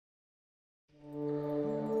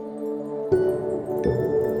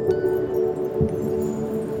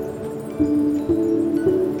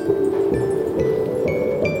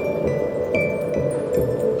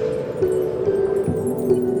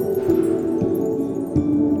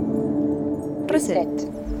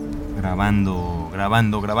Reset. Grabando.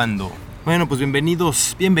 Bueno, pues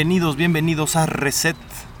bienvenidos a Reset.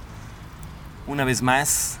 Una vez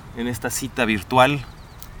más, en esta cita virtual,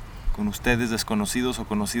 con ustedes desconocidos o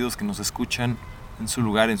conocidos que nos escuchan en su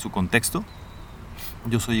lugar, en su contexto.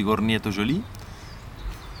 Yo soy Igor Nieto Jolie.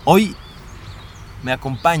 Hoy me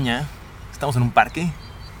acompaña, estamos en un parque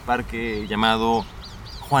llamado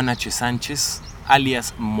Juan H. Sánchez,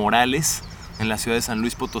 alias Morales, en la ciudad de San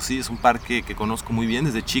Luis Potosí. Es un parque que conozco muy bien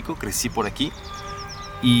desde chico, crecí por aquí.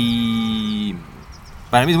 Y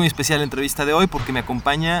para mí es muy especial la entrevista de hoy porque me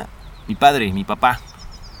acompaña mi padre, mi papá,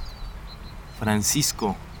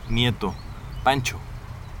 Francisco Nieto, Pancho.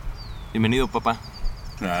 Bienvenido, papá.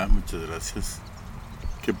 Muchas gracias.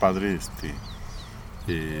 Qué padre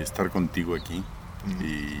estar contigo aquí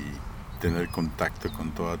y tener contacto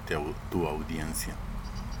con toda tu audiencia.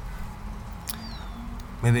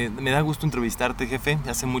 Me da gusto entrevistarte, jefe.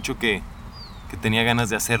 Hace mucho que tenía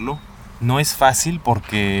ganas de hacerlo. No es fácil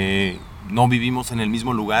porque no vivimos en el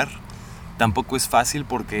mismo lugar. Tampoco es fácil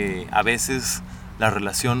porque a veces la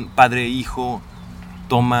relación padre-hijo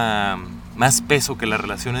toma más peso que la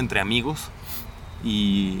relación entre amigos.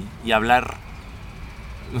 Y hablar,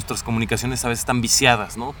 nuestras comunicaciones a veces están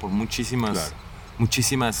viciadas, ¿no? Por muchísimas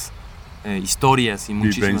historias y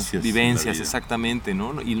muchísimas vivencias, exactamente,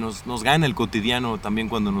 ¿no? Y nos gana el cotidiano también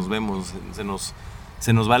cuando nos vemos.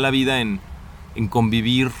 Se nos va la vida en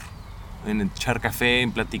convivir, en echar café,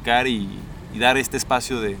 en platicar y dar este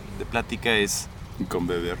espacio de plática es... Y con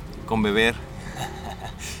beber. Con beber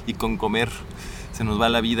y con comer. Se nos va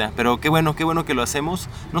la vida. Pero qué bueno que lo hacemos.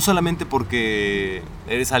 No solamente porque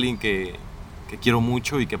eres alguien que quiero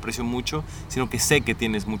mucho y que aprecio mucho, sino que sé que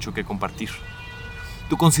tienes mucho que compartir.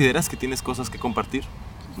 ¿Tú consideras que tienes cosas que compartir?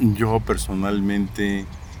 Yo personalmente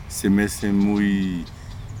se me hace muy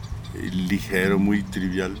ligero, muy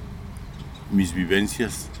trivial mis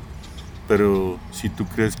vivencias, pero si tú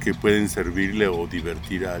crees que pueden servirle o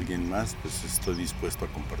divertir a alguien más, pues estoy dispuesto a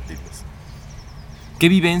compartirlas. ¿Qué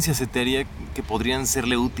vivencias se te haría que podrían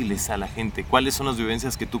serle útiles a la gente? ¿Cuáles son las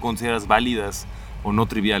vivencias que tú consideras válidas o no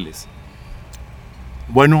triviales?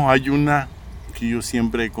 Bueno, hay una que yo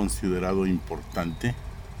siempre he considerado importante.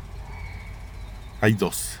 Hay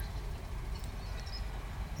dos.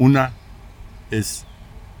 Una es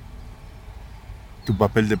tu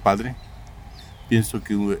papel de padre. Pienso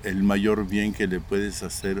que el mayor bien que le puedes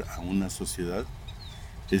hacer a una sociedad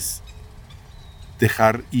es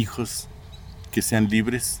dejar hijos que sean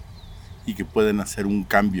libres y que puedan hacer un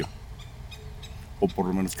cambio, o por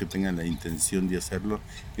lo menos que tengan la intención de hacerlo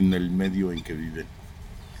en el medio en que viven.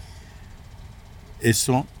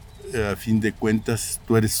 Eso, a fin de cuentas,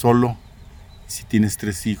 tú eres solo. Si tienes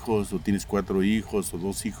 3 hijos, o tienes 4 hijos, o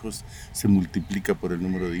 2 hijos, se multiplica por el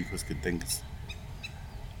número de hijos que tengas.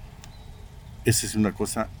 Esa es una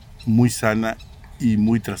cosa muy sana y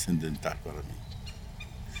muy trascendental para mí.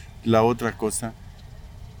 La otra cosa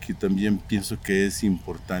que también pienso que es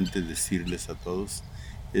importante decirles a todos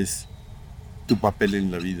es tu papel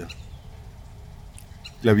en la vida.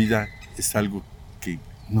 La vida es algo que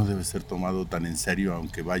no debe ser tomado tan en serio,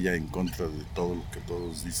 aunque vaya en contra de todo lo que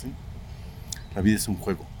todos dicen. La vida es un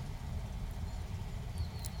juego.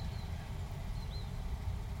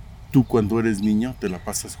 Tú cuando eres niño te la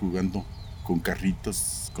pasas jugando con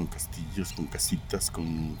carritos, con castillos, con casitas,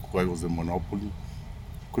 con juegos de Monopoly.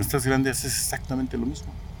 Cuando estás grande haces exactamente lo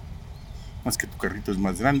mismo. Más que tu carrito es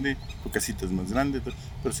más grande, tu casita es más grande,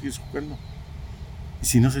 pero sigues jugando. Y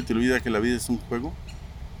si no se te olvida que la vida es un juego,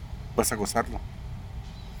 vas a gozarlo.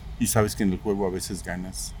 Y sabes que en el juego a veces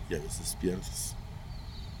ganas y a veces pierdes.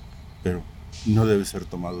 Pero no debe ser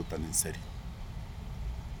tomado tan en serio.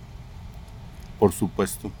 Por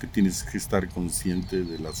supuesto que tienes que estar consciente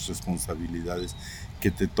de las responsabilidades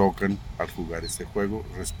que te tocan al jugar ese juego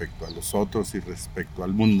respecto a los otros y respecto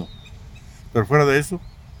al mundo. Pero fuera de eso,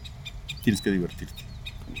 tienes que divertirte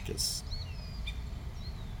con lo que haces.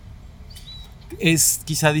 Es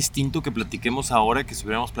quizá distinto que platiquemos ahora que si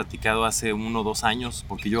hubiéramos platicado hace 1 o 2 años,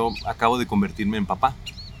 porque yo acabo de convertirme en papá.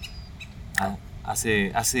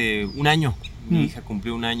 Hace 1 año. Mi hija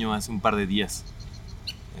cumplió 1 año hace un par de días.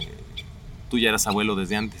 Tú ya eras abuelo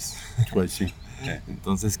desde antes. Pues sí.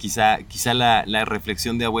 Entonces quizá la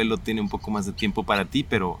reflexión de abuelo tiene un poco más de tiempo para ti,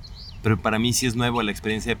 pero para mí sí es nuevo la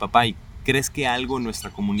experiencia de papá. ¿Y crees que algo en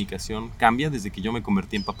nuestra comunicación cambia desde que yo me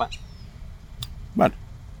convertí en papá? Bueno,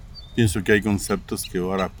 pienso que hay conceptos que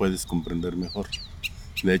ahora puedes comprender mejor.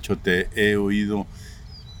 De hecho, te he oído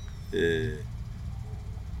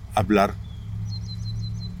hablar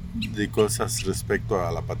de cosas respecto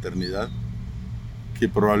a la paternidad que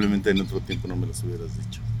probablemente en otro tiempo no me las hubieras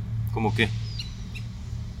dicho. ¿Cómo qué?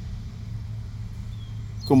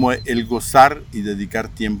 como el gozar y dedicar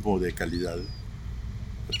tiempo de calidad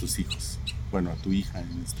a tus hijos, bueno, a tu hija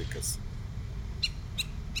en este caso.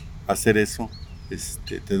 Hacer eso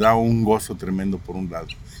te da un gozo tremendo por un lado,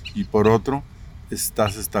 y por otro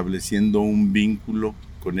estás estableciendo un vínculo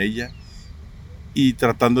con ella y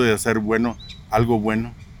tratando de hacer algo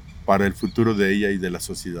bueno para el futuro de ella y de la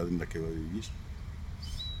sociedad en la que va a vivir.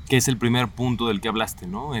 Que es el primer punto del que hablaste,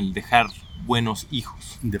 ¿no? El dejar buenos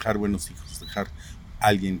hijos. Dejar buenos hijos, dejar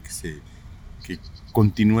alguien que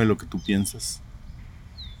continúe lo que tú piensas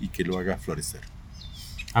y que lo haga florecer.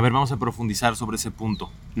 A ver, vamos a profundizar sobre ese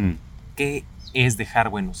punto. ¿Qué es dejar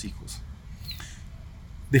buenos hijos?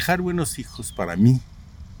 Dejar buenos hijos para mí,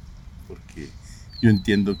 porque yo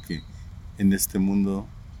entiendo que en este mundo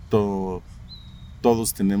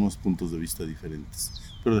todos tenemos puntos de vista diferentes,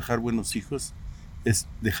 pero dejar buenos hijos es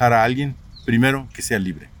dejar a alguien, primero, que sea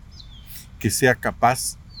libre, que sea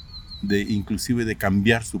capaz inclusive de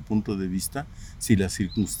cambiar su punto de vista si las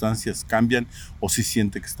circunstancias cambian o si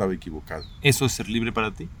siente que estaba equivocado. ¿Eso es ser libre para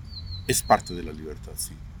ti? Es parte de la libertad,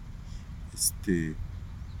 sí.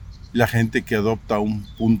 La gente que adopta un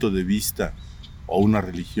punto de vista o una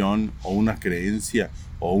religión o una creencia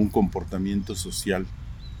o un comportamiento social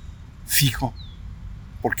fijo,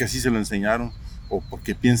 porque así se lo enseñaron o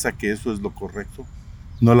porque piensa que eso es lo correcto,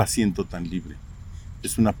 no la siento tan libre.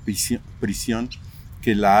 Es una prisión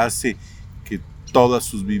que la hace que todas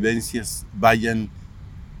sus vivencias vayan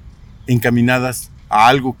encaminadas a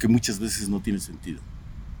algo que muchas veces no tiene sentido,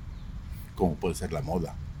 como puede ser la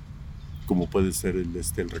moda, como puede ser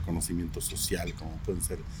el reconocimiento social, como pueden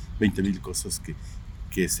ser 20,000 cosas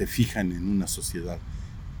que se fijan en una sociedad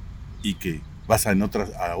y que vas a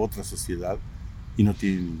otra sociedad y no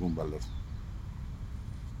tienen ningún valor.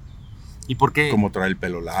 ¿Y por qué? Como traer el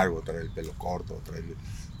pelo largo, traer el pelo corto,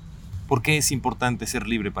 ¿Por qué es importante ser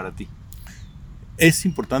libre para ti? Es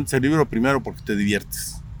importante ser libre primero porque te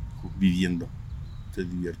diviertes viviendo, te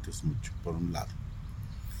diviertes mucho, por un lado.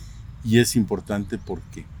 Y es importante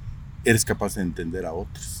porque eres capaz de entender a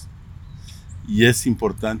otros. Y es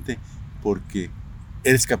importante porque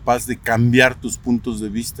eres capaz de cambiar tus puntos de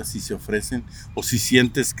vista si se ofrecen o si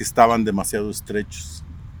sientes que estaban demasiado estrechos.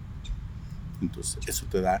 Entonces, eso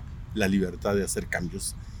te da la libertad de hacer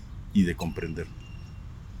cambios y de comprender.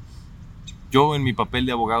 Yo, en mi papel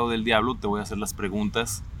de abogado del diablo, te voy a hacer las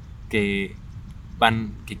preguntas que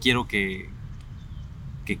quiero que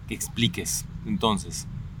expliques. Entonces,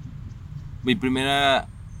 mi primera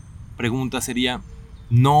pregunta sería: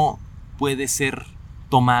 ¿no puede ser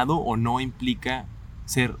tomado o no implica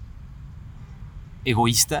ser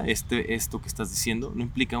egoísta esto que estás diciendo? ¿No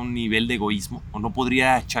implica un nivel de egoísmo? ¿O no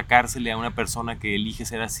podría achacársele a una persona que elige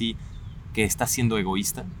ser así que está siendo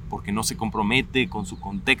egoísta porque no se compromete con su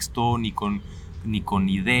contexto ni con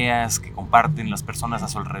ideas que comparten las personas a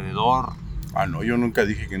su alrededor? No, yo nunca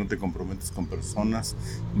dije que no te comprometes con personas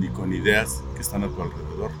ni con ideas que están a tu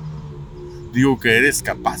alrededor. Digo que eres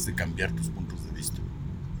capaz de cambiar tus puntos de vista.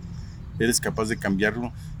 Eres capaz de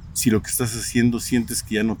cambiarlo si lo que estás haciendo sientes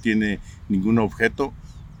que ya no tiene ningún objeto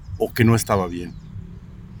o que no estaba bien.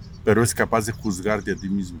 Pero es capaz de juzgarte a ti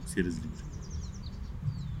mismo si eres libre.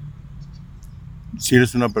 Si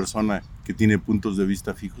eres una persona que tiene puntos de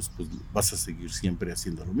vista fijos, pues vas a seguir siempre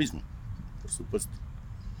haciendo lo mismo, por supuesto.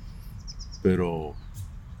 Pero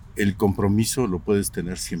el compromiso lo puedes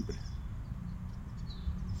tener siempre.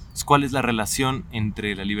 ¿Cuál es la relación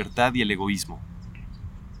entre la libertad y el egoísmo?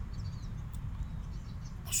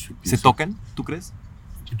 ¿Se tocan, tú crees?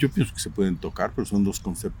 Yo pienso que se pueden tocar, pero son dos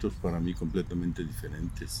conceptos para mí completamente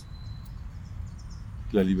diferentes.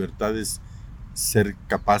 La libertad es ser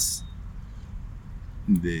capaz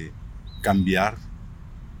de cambiar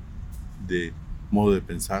de modo de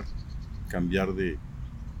pensar, cambiar de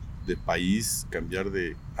país, cambiar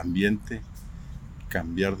de ambiente,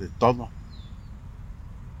 cambiar de todo,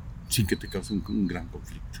 sin que te cause un gran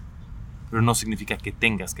conflicto. Pero no significa que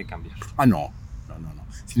tengas que cambiar. No.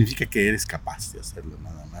 Significa que eres capaz de hacerlo,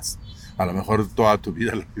 nada más. A lo mejor toda tu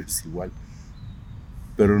vida lo vives igual,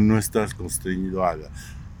 pero no estás constreñido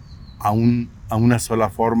a una sola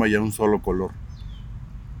forma y a un solo color.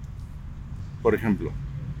 Por ejemplo,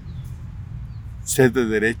 ser de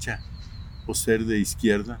derecha o ser de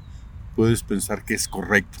izquierda, puedes pensar que es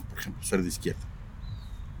correcto, por ejemplo, ser de izquierda.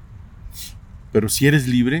 Pero si eres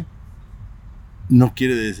libre, no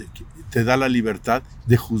quiere decir que te da la libertad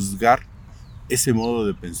de juzgar ese modo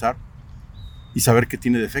de pensar y saber que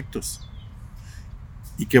tiene defectos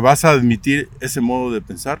y que vas a admitir ese modo de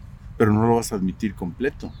pensar, pero no lo vas a admitir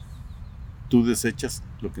completo. Tú desechas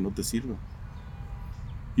lo que no te sirve.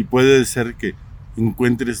 Y puede ser que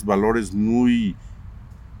encuentres valores muy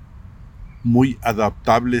muy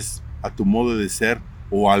adaptables a tu modo de ser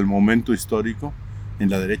o al momento histórico, en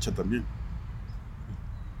la derecha también.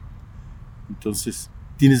 Entonces,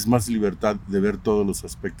 tienes más libertad de ver todos los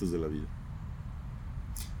aspectos de la vida.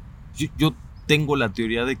 Yo tengo la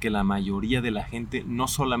teoría de que la mayoría de la gente no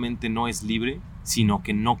solamente no es libre, sino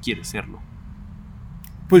que no quiere serlo.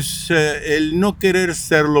 Pues el no querer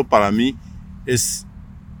serlo para mí es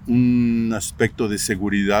un aspecto de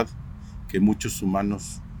seguridad que muchos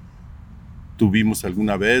humanos tuvimos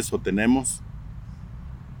alguna vez o tenemos,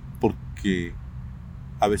 porque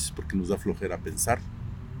a veces porque nos da flojera pensar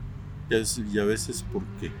y a veces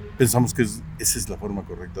porque pensamos que esa es la forma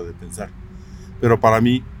correcta de pensar. Pero para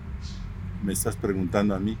mí, me estás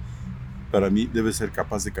preguntando a mí, para mí debe ser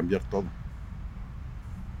capaz de cambiar todo.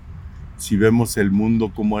 Si vemos el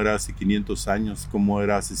mundo como era hace 500 años, como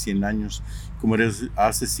era hace 100 años, como era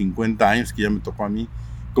hace 50 años, que ya me tocó a mí,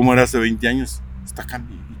 como era hace 20 años, está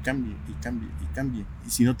cambie y cambie y cambie y cambie. Y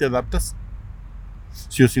si no te adaptas,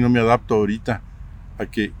 sí o si no me adapto ahorita a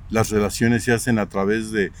que las relaciones se hacen a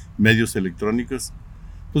través de medios electrónicos,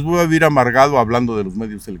 pues voy a vivir amargado hablando de los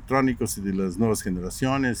medios electrónicos y de las nuevas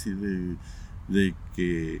generaciones y de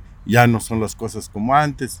que ya no son las cosas como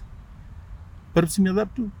antes. Pero si me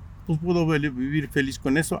adapto, pues puedo vivir feliz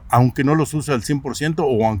con eso, aunque no los use al 100%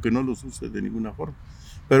 o aunque no los use de ninguna forma.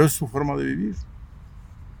 Pero es su forma de vivir.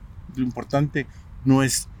 Lo importante no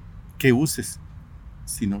es qué uses,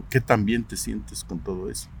 sino qué tan bien te sientes con todo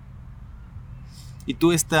eso. ¿Y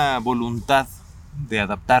tú esta voluntad de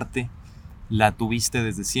adaptarte la tuviste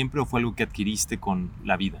desde siempre o fue algo que adquiriste con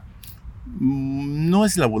la vida? No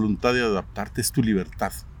es la voluntad de adaptarte, es tu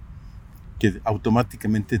libertad, que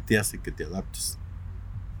automáticamente te hace que te adaptes.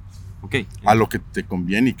 Okay. A lo que te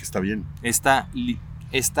conviene y que está bien. Esta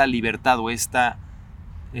libertad o estas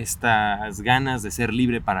ganas de ser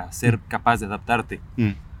libre para ser capaz de adaptarte,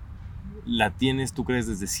 ¿la tienes, tú crees,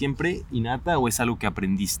 desde siempre innata o es algo que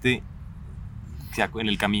aprendiste en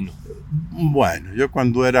el camino? Bueno, yo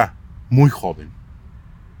cuando era muy joven,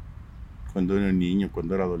 cuando era niño,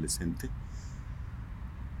 cuando era adolescente,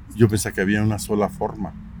 yo pensaba que había una sola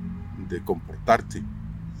forma de comportarte.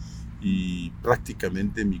 Y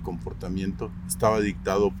prácticamente mi comportamiento estaba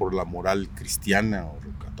dictado por la moral cristiana o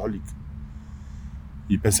católica.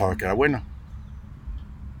 Y pensaba que era bueno.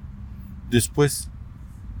 Después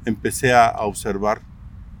empecé a observar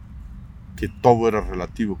que todo era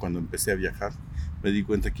relativo. Cuando empecé a viajar, me di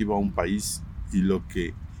cuenta que iba a un país y lo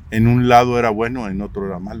que en un lado era bueno, en otro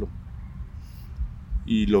era malo.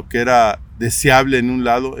 Y lo que era deseable en un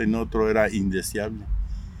lado, en otro era indeseable.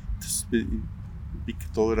 Entonces, vi que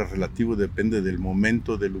todo era relativo, depende del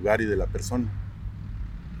momento, del lugar y de la persona.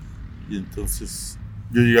 Y entonces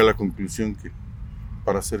yo llegué a la conclusión que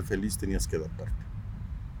para ser feliz tenías que adaptarte.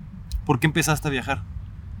 ¿Por qué empezaste a viajar?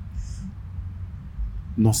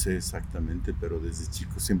 No sé exactamente, pero desde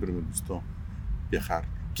chico siempre me gustó viajar.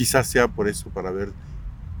 Quizás sea por eso, para ver.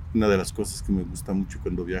 Una de las cosas que me gusta mucho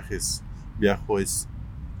cuando viajo es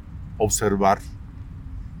observar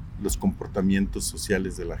los comportamientos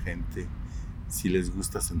sociales de la gente, si les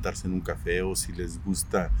gusta sentarse en un café o si les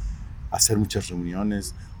gusta hacer muchas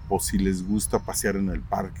reuniones o si les gusta pasear en el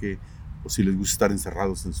parque o si les gusta estar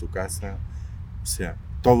encerrados en su casa. O sea,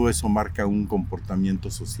 todo eso marca un comportamiento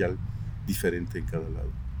social diferente en cada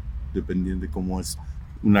lado, dependiendo de cómo es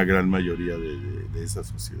una gran mayoría de esa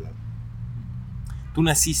sociedad. Tú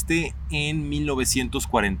naciste en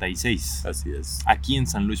 1946. Así es. Aquí en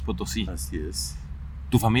San Luis Potosí. Así es.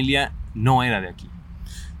 Tu familia no era de aquí.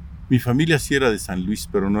 Mi familia sí era de San Luis,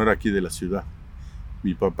 pero no era aquí de la ciudad.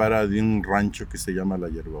 Mi papá era de un rancho que se llama La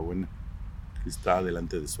Hierbabuena, que está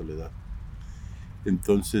adelante de Soledad.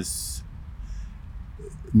 Entonces,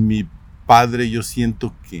 mi padre, yo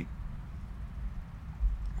siento que,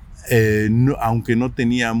 aunque no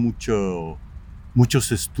tenía muchos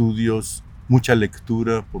estudios, mucha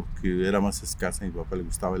lectura, porque era más escasa, a mi papá le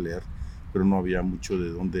gustaba leer, pero no había mucho de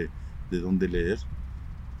dónde leer,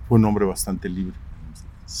 fue un hombre bastante libre,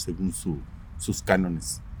 según sus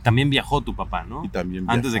cánones. También viajó tu papá, ¿no? Y también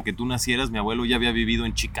viajó. Antes de que tú nacieras, mi abuelo ya había vivido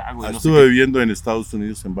en Chicago. Estuve viviendo en Estados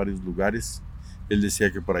Unidos en varios lugares. Él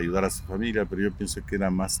decía que para ayudar a su familia, pero yo pienso que era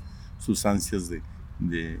más sus ansias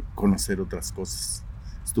de conocer otras cosas.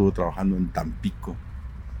 Estuvo trabajando en Tampico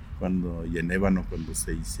y en Ébano cuando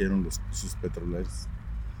se hicieron los pozos petroleros.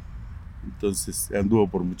 Entonces anduvo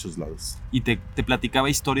por muchos lados. ¿Y te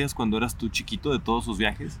platicaba historias cuando eras tú chiquito de todos sus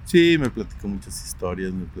viajes? Sí, me platicó muchas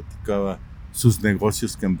historias, me platicaba sus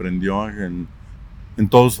negocios que emprendió, en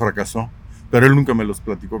todos fracasó, pero él nunca me los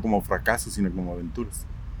platicó como fracasos, sino como aventuras.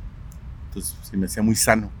 Entonces se me hacía muy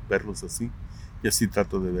sano verlos así, y así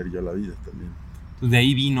trato de ver yo la vida también. Entonces de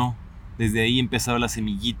ahí vino desde ahí empezaba la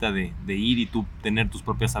semillita de ir y tú tener tus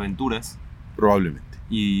propias aventuras. Probablemente.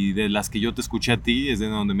 Y de las que yo te escuché a ti, es de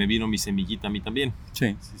donde me vino mi semillita a mí también.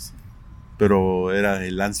 Sí. Pero era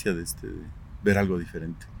el ansia de ver algo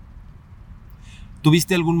diferente.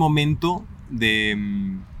 ¿Tuviste algún momento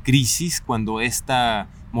de crisis cuando esta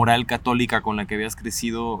moral católica con la que habías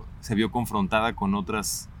crecido se vio confrontada con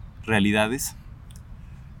otras realidades?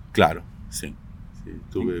 Claro, sí.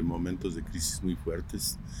 Tuve momentos de crisis muy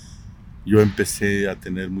fuertes. Yo empecé a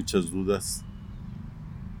tener muchas dudas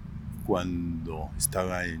cuando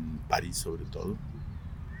estaba en París, sobre todo,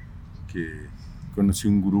 que conocí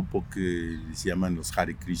un grupo que se llaman los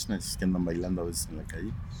Hare Krishnas, que andan bailando a veces en la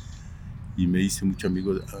calle, y me hice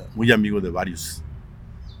muy amigo de varios.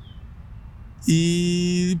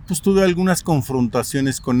 Y pues tuve algunas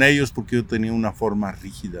confrontaciones con ellos porque yo tenía una forma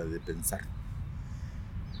rígida de pensar.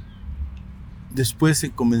 Después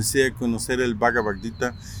comencé a conocer el Bhagavad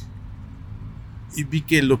Gita y vi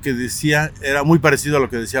que lo que decía era muy parecido a lo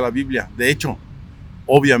que decía la Biblia. De hecho,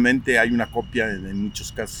 obviamente hay una copia en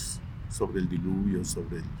muchos casos sobre el diluvio,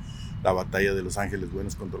 sobre la batalla de los ángeles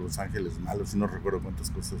buenos contra los ángeles malos, y no recuerdo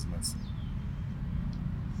cuántas cosas más.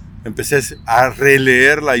 Empecé a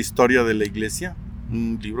releer la historia de la iglesia,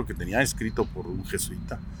 un libro que tenía escrito por un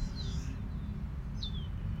jesuita,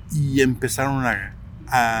 y empezaron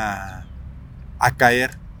a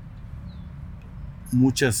caer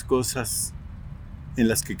muchas cosas en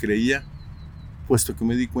las que creía, puesto que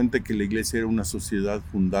me di cuenta que la iglesia era una sociedad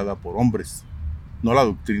fundada por hombres, no la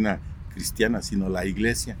doctrina cristiana, sino la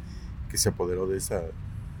iglesia que se apoderó de esa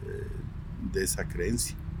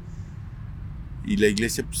creencia. Y la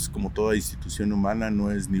iglesia, pues como toda institución humana, no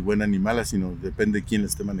es ni buena ni mala, sino depende de quién la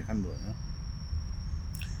esté manejando, ¿no?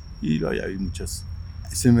 Y ahí hay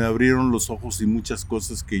se me abrieron los ojos, y muchas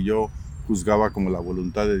cosas que yo juzgaba como la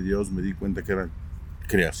voluntad de Dios, me di cuenta que eran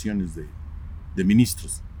creaciones de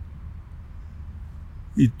ministros.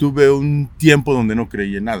 Y tuve un tiempo donde no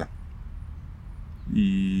creí en nada.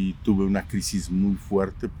 Y tuve una crisis muy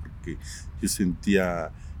fuerte porque yo sentía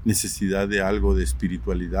necesidad de algo de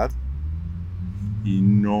espiritualidad y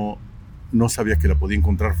no sabía que la podía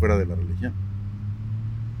encontrar fuera de la religión.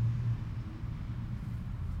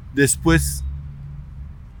 Después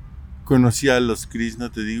conocí a los Krishna,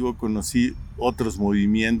 te digo, conocí otros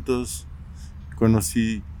movimientos,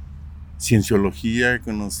 conocí cienciología,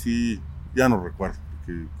 ya no recuerdo,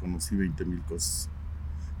 porque conocí 20,000 cosas.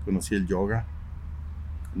 Conocí el yoga,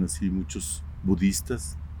 conocí muchos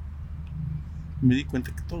budistas. Me di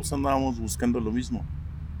cuenta que todos andábamos buscando lo mismo,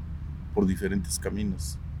 por diferentes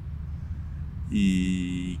caminos.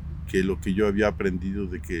 Y que lo que yo había aprendido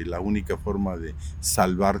de que la única forma de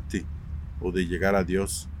salvarte o de llegar a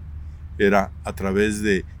Dios era a través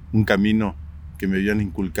de un camino que me habían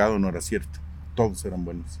inculcado, no era cierto. Todos eran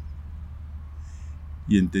buenos.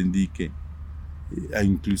 Y entendí que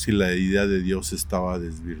inclusive la idea de Dios estaba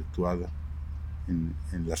desvirtuada en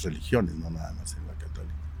las religiones, no nada más en la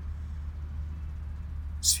católica.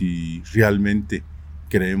 Si realmente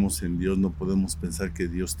creemos en Dios, no podemos pensar que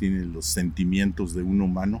Dios tiene los sentimientos de un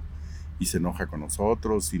humano y se enoja con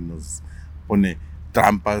nosotros y nos pone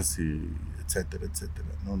trampas, etcétera, etcétera.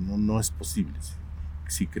 No es posible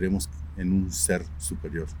si creemos en un ser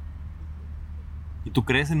superior. ¿Y tú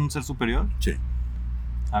crees en un ser superior? Sí.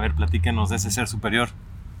 A ver, platícanos de ese ser superior.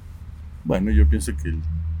 Bueno, yo pienso que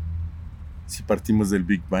si partimos del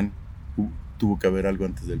Big Bang, tuvo que haber algo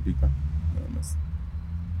antes del Big Bang, nada más.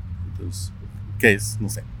 Entonces, ¿qué es? No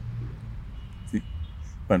sé. ¿Sí?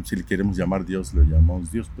 Bueno, si le queremos llamar Dios, lo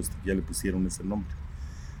llamamos Dios, pues ya le pusieron ese nombre.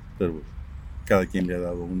 Pero cada quien le ha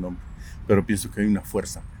dado un nombre. Pero pienso que hay una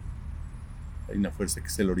fuerza. Hay una fuerza que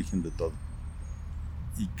es el origen de todo.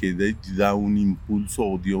 Y que da un impulso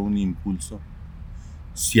o dio un impulso.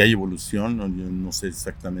 Si hay evolución, yo no sé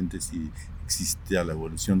exactamente si existe la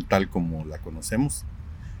evolución tal como la conocemos,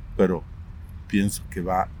 pero pienso que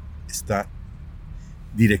está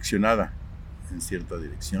direccionada en cierta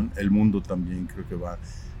dirección. El mundo también creo que va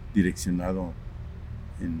direccionado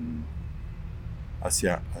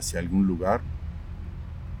hacia algún lugar.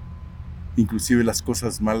 Inclusive las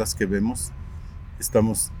cosas malas que vemos,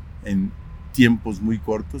 estamos en tiempos muy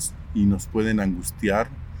cortos y nos pueden angustiar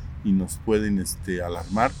y nos pueden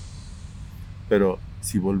alarmar, pero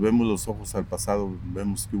si volvemos los ojos al pasado,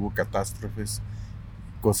 vemos que hubo catástrofes,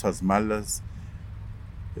 cosas malas,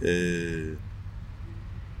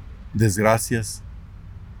 desgracias,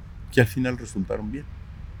 que al final resultaron bien.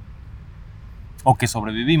 O que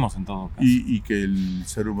sobrevivimos en todo caso. Y que el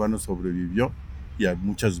ser humano sobrevivió y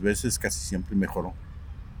muchas veces, casi siempre mejoró.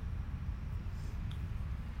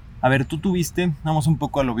 A ver, tú tuviste, vamos un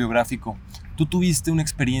poco a lo biográfico, tú tuviste una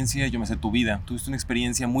experiencia, yo me sé tu vida, tuviste una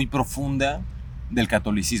experiencia muy profunda del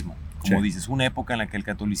catolicismo, como Sí. dices, una época en la que el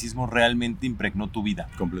catolicismo realmente impregnó tu vida.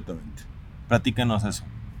 Completamente. Platícanos eso.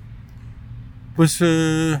 Pues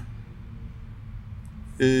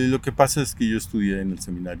lo que pasa es que yo estudié en el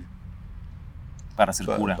seminario Para ser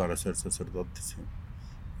cura. para ser sacerdote, sí.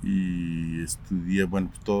 Y estudié, bueno,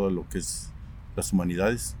 pues, todo lo que es las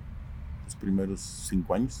humanidades, los primeros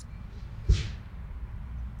 5 años.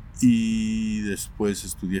 Y después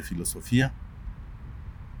estudié filosofía,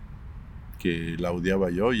 que la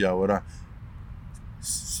odiaba yo, y ahora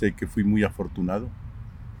sé que fui muy afortunado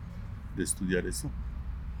de estudiar eso.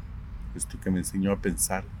 Esto que me enseñó a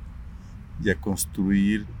pensar y a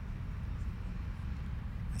construir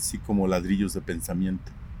así como ladrillos de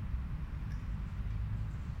pensamiento.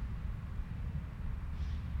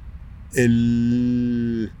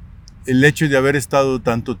 El hecho de haber estado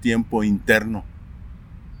tanto tiempo interno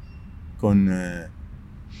con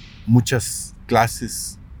muchas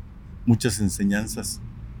clases, muchas enseñanzas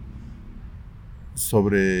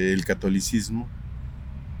sobre el catolicismo,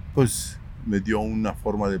 pues me dio una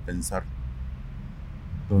forma de pensar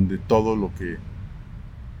donde todo lo que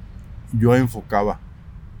yo enfocaba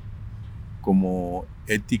como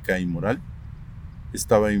ética y moral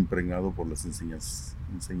estaba impregnado por las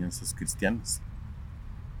enseñanzas cristianas.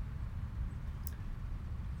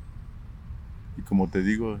 Y como te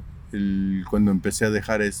digo, cuando empecé a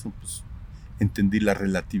dejar eso, pues entendí la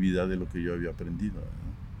relatividad de lo que yo había aprendido,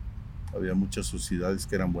 ¿no? Había muchas sociedades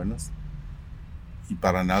que eran buenas y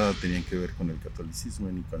para nada tenían que ver con el catolicismo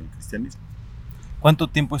ni con el cristianismo. ¿Cuánto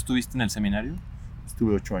tiempo estuviste en el seminario?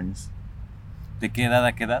 Estuve 8 años. ¿De qué edad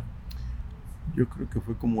a qué edad? Yo creo que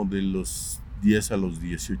fue como de los 10 a los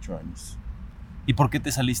 18 años. ¿Y por qué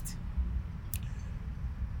te saliste?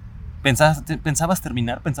 ¿Pensabas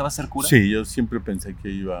terminar? ¿Pensabas ser cura? Sí, yo siempre pensé que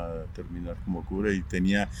iba a terminar como cura y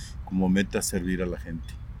tenía como meta servir a la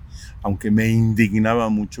gente. Aunque me indignaba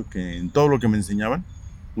mucho que en todo lo que me enseñaban,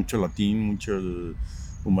 mucho latín, mucho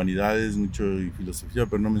humanidades, mucho filosofía,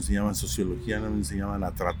 pero no me enseñaban sociología, no me enseñaban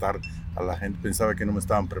a tratar a la gente. Pensaba que no me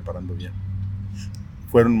estaban preparando bien.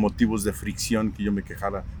 Fueron motivos de fricción que yo me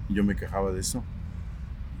quejaba de eso.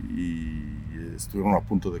 Y estuvieron a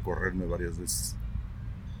punto de correrme varias veces.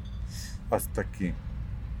 Hasta que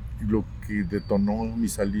lo que detonó mi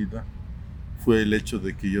salida fue el hecho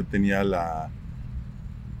de que yo tenía la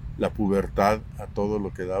pubertad a todo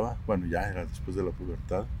lo que daba. Bueno, ya era después de la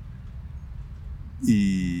pubertad.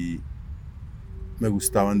 Y me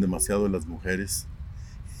gustaban demasiado las mujeres.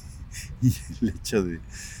 Y el hecho de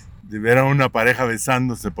ver a una pareja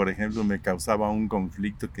besándose, por ejemplo, me causaba un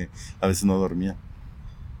conflicto que a veces no dormía.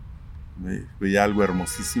 Veía algo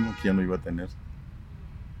hermosísimo que ya no iba a tener.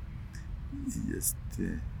 Y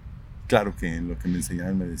claro que en lo que me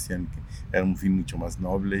enseñaban me decían que era un fin mucho más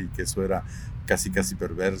noble y que eso era casi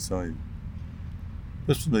perverso. Y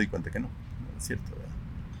pues me di cuenta que no es cierto, ¿verdad?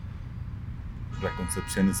 La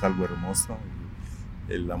concepción es algo hermoso,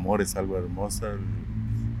 el amor es algo hermoso,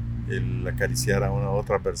 el acariciar a una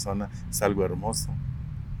otra persona es algo hermoso.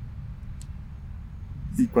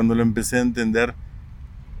 Y cuando lo empecé a entender,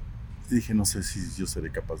 dije, no sé si yo seré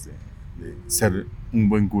capaz de ser un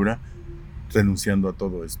buen cura renunciando a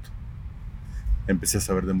todo esto. Empecé a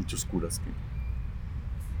saber de muchos curas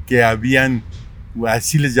que habían,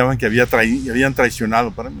 así les llaman, que habían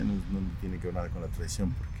traicionado. Para mí no tiene que ver nada con la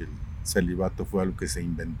traición, porque el celibato fue algo que se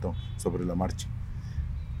inventó sobre la marcha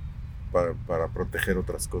para proteger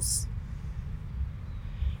otras cosas.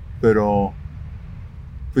 Pero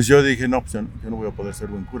pues yo dije, no, pues yo no voy a poder ser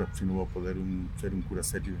buen cura, pues no voy a poder ser un cura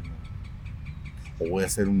serio, ¿no? O voy a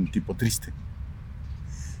ser un tipo triste.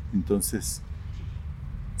 Entonces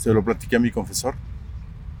se lo platiqué a mi confesor,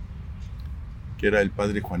 que era el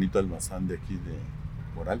padre Juanito Almazán de aquí de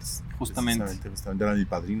Morales. Justamente era mi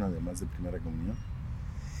padrino, además de primera comunión.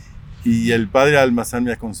 Y el padre Almazán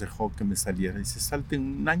me aconsejó que me saliera. Dice, salte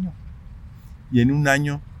en un año. Y en un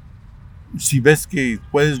año, si ves que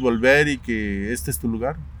puedes volver y que este es tu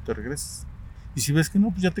lugar, te regresas. Y si ves que no,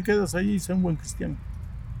 pues ya te quedas ahí y sé un buen cristiano.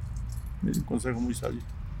 Me dio un consejo muy sabio.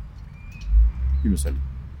 Y me salí.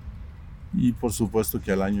 Y por supuesto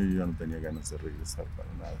que al año yo ya no tenía ganas de regresar para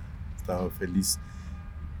nada. Estaba feliz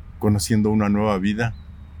conociendo una nueva vida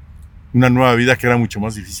que era mucho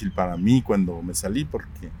más difícil para mí cuando me salí,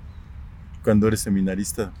 porque cuando eres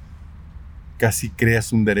seminarista casi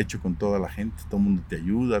creas un derecho con toda la gente, todo el mundo te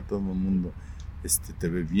ayuda, todo el mundo te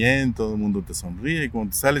ve bien, todo el mundo te sonríe, y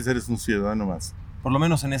cuando te sales eres un ciudadano más. Por lo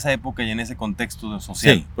menos en esa época y en ese contexto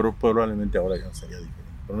social. Sí, pero probablemente ahora ya sería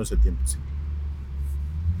diferente, pero en ese tiempo sí.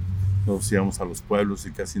 Nos íbamos a los pueblos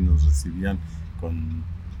y casi nos recibían con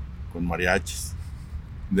mariachis.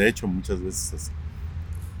 De hecho, muchas veces así.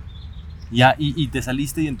 Ya, y te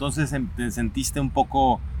saliste y entonces te sentiste un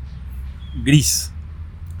poco gris.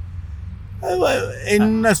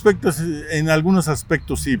 En algunos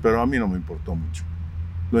aspectos sí, pero a mí no me importó mucho.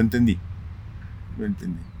 Lo entendí.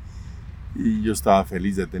 Y yo estaba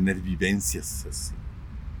feliz de tener vivencias así.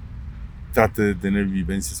 Traté de tener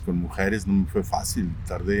vivencias con mujeres, no me fue fácil,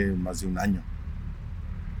 tardé más de un año.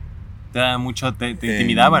 ¿Te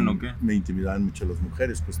intimidaban o qué? Me intimidaban mucho las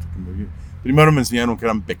mujeres, puesto que primero me enseñaron que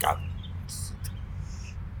eran pecado. Entonces,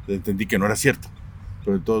 entendí que no era cierto,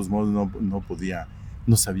 pero de todos modos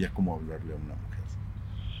no sabía cómo hablarle a una mujer.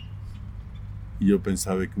 Y yo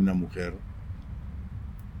pensaba que una mujer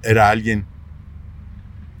era alguien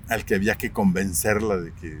al que había que convencerla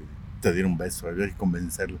de que te diera un beso, había que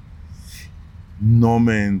convencerla. No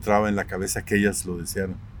me entraba en la cabeza que ellas lo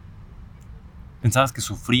desearan. ¿Pensabas que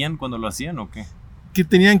sufrían cuando lo hacían o qué? Que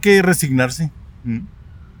tenían que resignarse.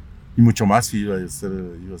 Y mucho más si ibas a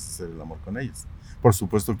hacer el amor con ellas. Por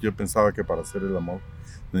supuesto que yo pensaba que para hacer el amor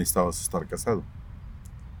necesitabas estar casado.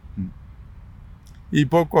 Y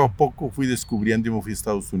poco a poco fui descubriendo y me fui a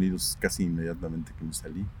Estados Unidos casi inmediatamente que me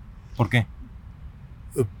salí. ¿Por qué?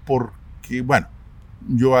 Porque, bueno,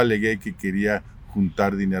 yo alegué que quería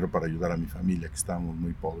juntar dinero para ayudar a mi familia, que estábamos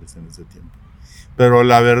muy pobres en ese tiempo. Pero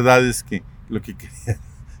la verdad es que lo que quería era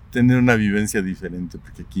tener una vivencia diferente,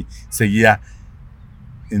 porque aquí seguía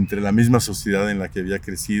entre la misma sociedad en la que había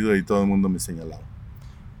crecido y todo el mundo me señalaba.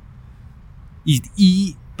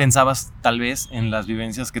 ¿Y pensabas tal vez en las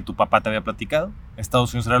vivencias que tu papá te había platicado?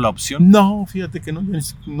 ¿Estados Unidos era la opción? No, fíjate que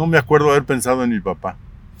no me acuerdo haber pensado en mi papá.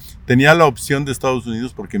 Tenía la opción de Estados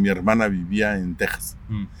Unidos porque mi hermana vivía en Texas.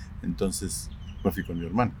 Entonces me fui con mi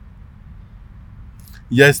hermana.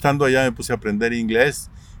 Y ya estando allá me puse a aprender inglés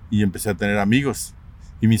y empecé a tener amigos.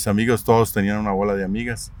 Y mis amigos todos tenían una bola de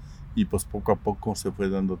amigas. Y pues poco a poco se fue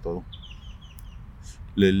dando todo.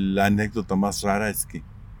 La anécdota más rara es que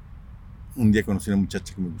un día conocí a una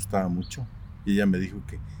muchacha que me gustaba mucho. Y ella me dijo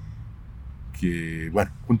que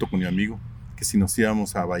bueno, junto con mi amigo, que si nos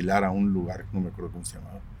íbamos a bailar a un lugar, no me acuerdo cómo se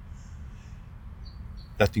llamaba,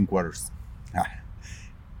 Latin Quarters.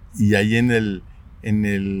 Y ahí en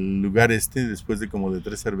el lugar después de como de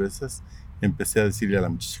 3 cervezas, empecé a decirle a la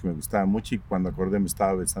muchacha que me gustaba mucho y cuando acordé me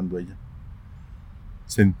estaba besando ella.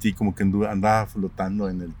 Sentí como que andaba flotando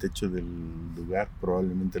en el techo del lugar,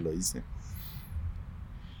 probablemente lo hice.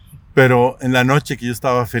 Pero en la noche que yo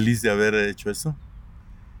estaba feliz de haber hecho eso,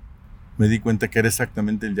 me di cuenta que era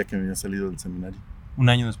exactamente el día que me había salido del seminario. Un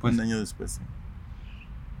año después. Un año después, sí.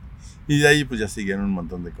 Y de ahí pues ya siguieron un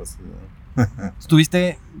montón de cosas, ¿no?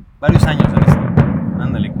 Estuviste varios años en esto.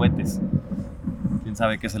 Ándale, cohetes. ¿Quién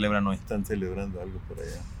sabe qué celebran hoy? Están celebrando algo por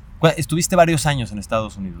allá. Estuviste varios años en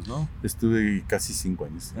Estados Unidos, ¿no? Estuve casi 5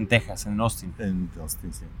 años. En Texas, en Austin. En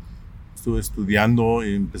Austin, sí. Estuve estudiando,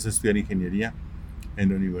 empecé a estudiar ingeniería en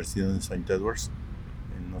la Universidad de St. Edwards,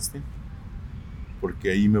 en Austin,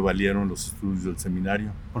 porque ahí me valieron los estudios del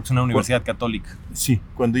seminario. Porque es una universidad católica. Sí,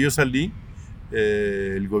 cuando yo salí,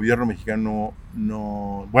 el gobierno mexicano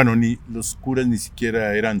ni los curas ni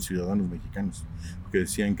siquiera eran ciudadanos mexicanos, porque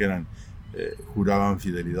decían que juraban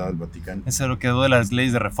fidelidad al Vaticano. Eso es lo que quedó de las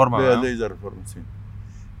leyes de reforma, de ¿verdad? las leyes de reforma, sí.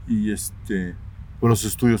 Y pues los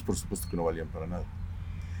estudios, por supuesto, que no valían para nada.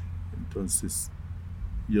 Entonces,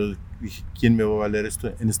 yo dije, ¿quién me va a valer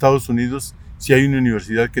esto? En Estados Unidos, si hay una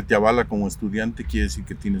universidad que te avala como estudiante, quiere decir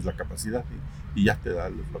que tienes la capacidad y ya te da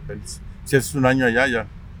los papeles. Si haces un año allá, ya.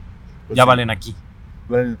 Pues ya sí, valen aquí.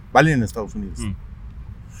 Valen en Estados Unidos.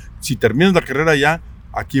 Si terminas la carrera allá,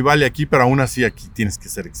 aquí vale aquí, pero aún así aquí tienes que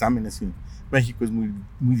hacer exámenes. México es muy,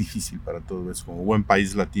 muy difícil para todo eso. Como buen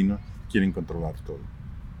país latino, quieren controlar todo.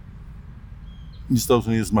 Y Estados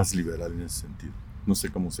Unidos es más liberal en ese sentido. No sé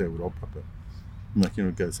cómo sea Europa, pero me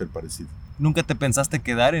imagino que ha de ser parecido. ¿Nunca te pensaste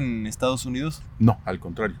quedar en Estados Unidos? No, al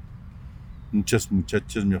contrario. Muchas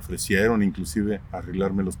muchachas me ofrecieron inclusive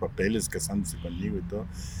arreglarme los papeles, casándose conmigo y todo.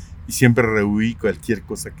 Y siempre rehuí cualquier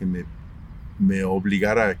cosa que me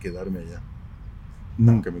obligara a quedarme allá.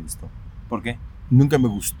 Nunca me gustó. ¿Por qué? Nunca me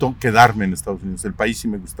gustó quedarme en Estados Unidos. El país sí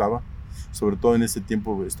me gustaba. Sobre todo en ese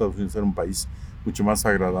tiempo Estados Unidos era un país mucho más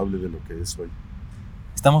agradable de lo que es hoy.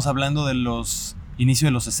 Estamos hablando de los inicios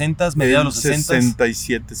de los 60s, mediados de los 60s.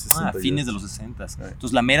 67, 68. Fines de los 60s.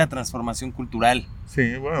 Entonces la mera transformación cultural.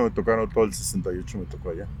 Sí, bueno, me tocaron todo el 68, me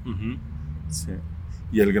tocó allá. Uh-huh. Sí.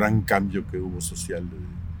 Y el gran cambio que hubo social.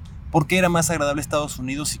 ¿Por qué era más agradable Estados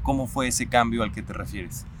Unidos y cómo fue ese cambio al que te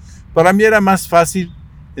refieres? Para mí era más fácil.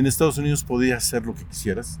 En Estados Unidos podías hacer lo que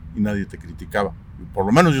quisieras y nadie te criticaba. Por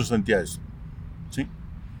lo menos yo sentía eso. ¿Sí?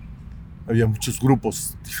 había muchos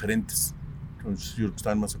grupos diferentes. Entonces, yo creo que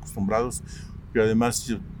estaban más acostumbrados. Pero además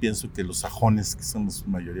yo pienso que los sajones, que son la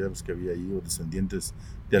mayoría de los que había ahí, o descendientes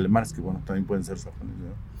de alemanes, que bueno, también pueden ser sajones,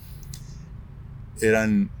 ¿no?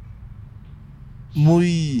 Eran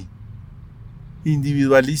muy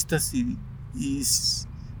individualistas y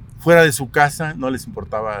fuera de su casa no les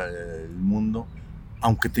importaba el mundo,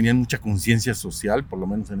 aunque tenían mucha conciencia social, por lo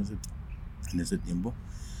menos en ese tiempo,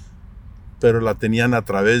 pero la tenían a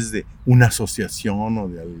través de una asociación o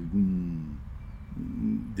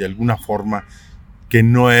de alguna forma que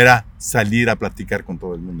no era salir a platicar con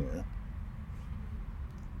todo el mundo, ¿verdad?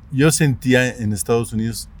 Yo sentía en Estados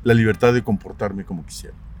Unidos la libertad de comportarme como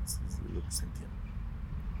quisiera. Eso es lo que sentía.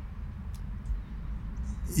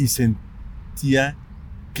 Y sentía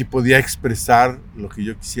que podía expresar lo que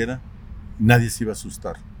yo quisiera. Nadie se iba a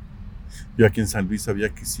asustar. Yo aquí en San Luis sabía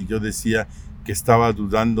que si yo decía que estaba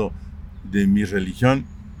dudando de mi religión,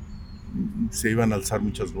 se iban a alzar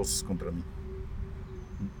muchas voces contra mí.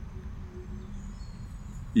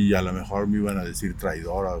 Y a lo mejor me iban a decir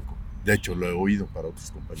traidora. De hecho, lo he oído para otros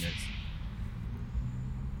compañeros.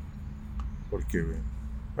 Porque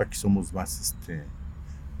aquí somos más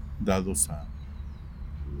dados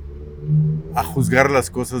a juzgar las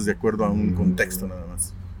cosas de acuerdo a un contexto nada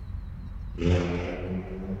más.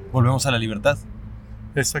 Volvemos a la libertad.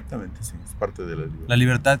 Exactamente, sí, es parte de la libertad. La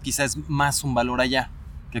libertad quizá es más un valor allá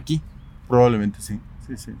que aquí. Probablemente sí.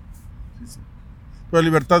 Pero la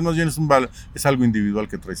libertad más bien es algo individual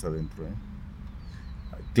que traes adentro, ¿eh?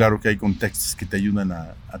 Claro que hay contextos que te ayudan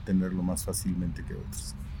a tenerlo más fácilmente que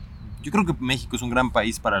otros. Yo creo que México es un gran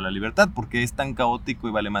país para la libertad porque es tan caótico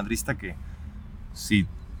y valemadrista que si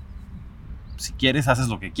quieres haces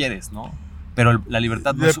lo que quieres, ¿no? Pero la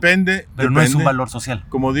libertad no no es un valor social.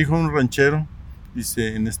 Como dijo un ranchero,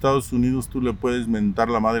 dice, en Estados Unidos tú le puedes mentar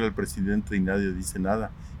la madre al presidente y nadie dice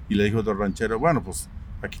nada. Y le dijo otro ranchero, bueno, pues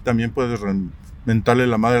aquí también puedes mentarle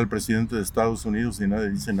la madre al presidente de Estados Unidos y nadie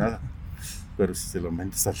dice nada. Pero si se lo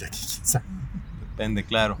mentas al de aquí, quién sabe. Depende,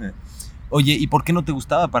 claro. Oye, ¿y por qué no te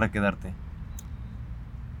gustaba para quedarte?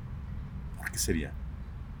 ¿Por qué sería?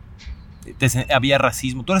 Había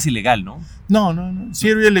racismo. Tú eras ilegal, ¿no? No. Sí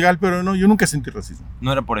era ilegal, pero no, yo nunca sentí racismo.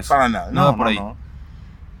 No era por eso. Para nada. No, por ahí.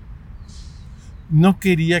 No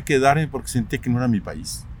quería quedarme porque sentía que no era mi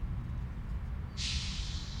país.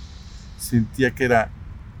 Sentía que era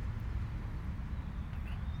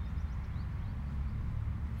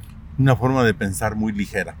una forma de pensar muy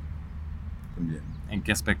ligera también. ¿En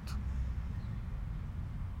qué aspecto?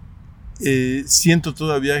 Siento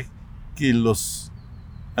todavía que los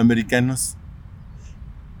americanos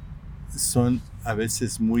son a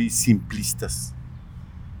veces muy simplistas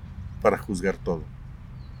para juzgar todo.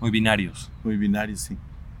 Muy binarios. Muy binarios, sí.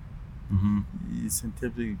 Uh-huh. Y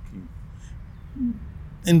sentía que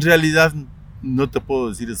en realidad no te puedo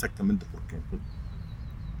decir exactamente por qué.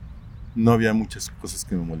 No había muchas cosas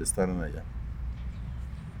que me molestaran allá.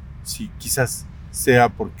 Sí, quizás sea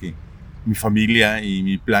porque mi familia y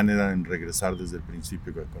mi plan era en regresar desde el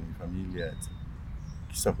principio con mi familia, etc.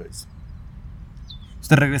 Quizá fue eso.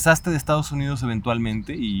 ¿Te regresaste de Estados Unidos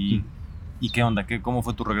eventualmente? ¿Y qué onda? ¿Cómo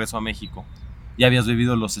fue tu regreso a México? ¿Ya habías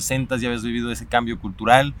vivido los 60s? ¿Ya habías vivido ese cambio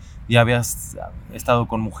cultural? ¿Ya habías estado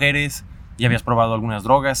con mujeres? ¿Ya habías probado algunas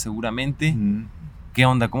drogas seguramente? ¿Qué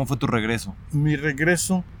onda? ¿Cómo fue tu regreso? Mi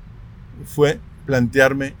regreso fue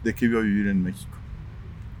plantearme de qué iba a vivir en México.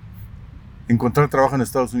 Encontrar trabajo en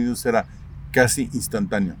Estados Unidos era casi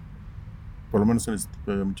instantáneo. Por lo menos en ese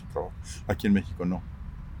tipo había mucho trabajo. Aquí en México no.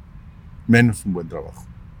 Menos un buen trabajo.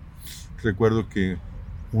 Recuerdo que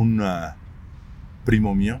un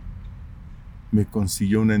primo mío me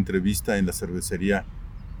consiguió una entrevista en la cervecería,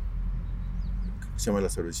 creo que se llama la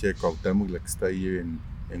cervecería de Cuauhtémoc, la que está ahí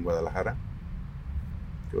en Guadalajara,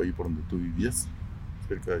 que va ahí por donde tú vivías,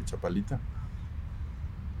 cerca de Chapalita.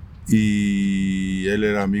 Y él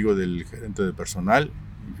era amigo del gerente de personal,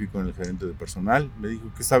 y fui con el gerente de personal. Me dijo,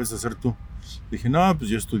 ¿qué sabes hacer tú? Le dije, no, pues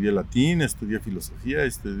yo estudié latín, estudié filosofía,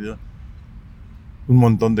 estudié un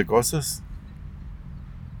montón de cosas.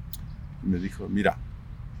 Y me dijo, mira,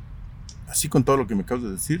 así con todo lo que me acabas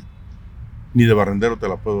de decir, ni de barrendero te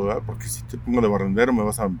la puedo dar, porque si te pongo de barrendero me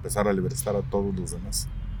vas a empezar a libertar a todos los demás.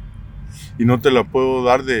 Y no te la puedo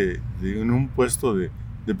dar en un puesto de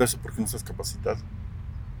peso porque no estás capacitado.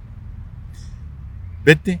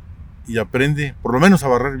 Vete y aprende, por lo menos a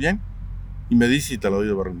barrer bien, y me dice si te la doy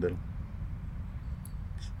de barrendero.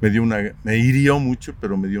 Me hirió mucho,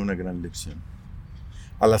 pero me dio una gran lección.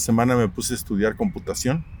 A la semana me puse a estudiar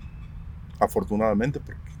computación, afortunadamente,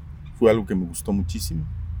 porque fue algo que me gustó muchísimo.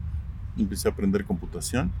 Empecé a aprender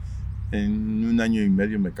computación. En 1 año y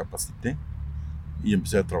medio me capacité. y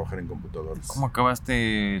empecé a trabajar en computadoras. ¿Cómo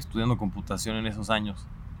acabaste estudiando computación en esos años?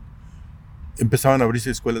 Empezaban a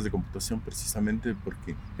abrirse escuelas de computación precisamente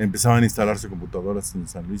porque empezaban a instalarse computadoras en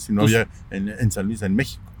San Luis y no había en San Luis, en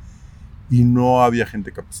México, y no había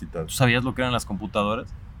gente capacitada. ¿Tú sabías lo que eran las computadoras?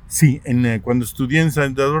 Sí, cuando estudié en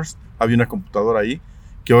St. Edwards había una computadora ahí,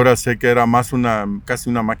 que ahora sé que era más casi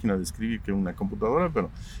una máquina de escribir que una computadora,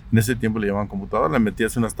 pero en ese tiempo le llamaban computadora. Le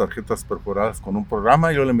metías unas tarjetas perforadas con un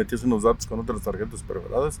programa y luego le metías unos datos con otras tarjetas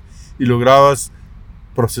perforadas y lograbas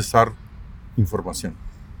procesar información.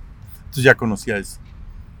 Entonces ya conocía eso.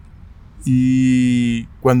 Y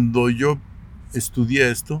cuando yo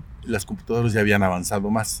estudié esto, las computadoras ya habían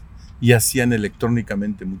avanzado más y hacían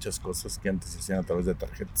electrónicamente muchas cosas que antes se hacían a través de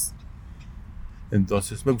tarjetas.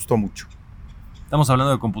 Entonces me gustó mucho. Estamos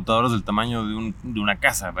hablando de computadoras del tamaño de una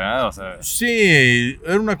casa, ¿verdad? O sea, sí,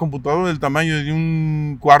 era una computadora del tamaño de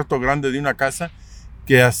un cuarto grande de una casa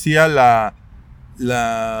que hacía la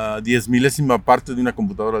 10,000ª parte de una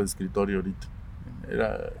computadora de escritorio ahorita.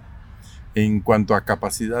 Era en cuanto a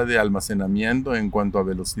capacidad de almacenamiento, en cuanto a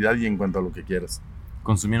velocidad y en cuanto a lo que quieras.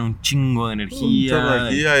 Consumían un chingo de energía. Mucha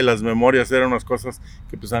energía y las memorias eran unas cosas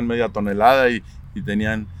que pesaban media tonelada y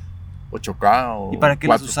tenían 8K o ¿Y para qué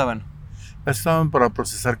 4. las usaban? Las usaban para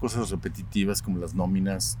procesar cosas repetitivas como las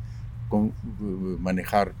nóminas,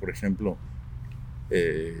 manejar, por ejemplo,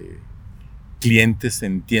 clientes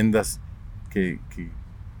en tiendas que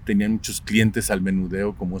tenían muchos clientes al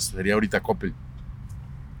menudeo, como sería ahorita Coppel.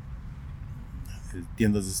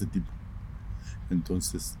 Tiendas de ese tipo.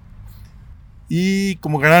 Entonces, y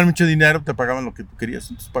como ganaban mucho dinero, te pagaban lo que tú querías,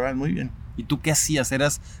 entonces pagaban muy bien. ¿Y tú qué hacías?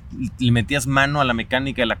 ¿Le metías mano a la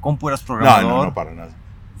mecánica de la compu? ¿Eras programador? No, para nada.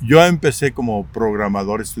 Yo empecé como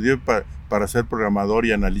programador, estudié para ser programador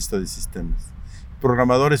y analista de sistemas.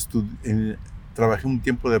 Programador, trabajé un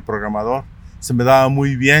tiempo de programador, se me daba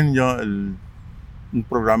muy bien. Un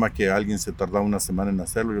programa que alguien se tardaba una semana en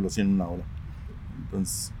hacerlo, yo lo hacía en una hora.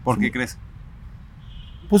 Entonces, ¿Por qué crees?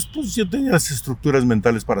 Pues yo tenía las estructuras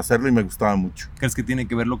mentales para hacerlo y me gustaba mucho. ¿Crees que tiene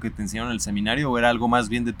que ver lo que te enseñaron en el seminario o era algo más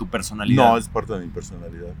bien de tu personalidad? No, es parte de mi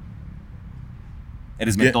personalidad.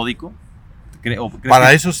 ¿Eres Bien. metódico?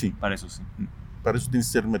 Para eso sí. Para eso sí. Para eso tienes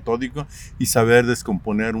que ser metódico y saber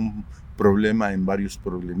descomponer un problema en varios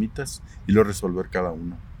problemitas y luego resolver cada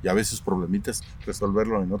uno. Y a veces problemitas,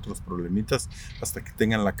 resolverlo en otros problemitas hasta que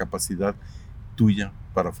tengan la capacidad tuya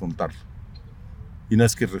para afrontarlo. Y una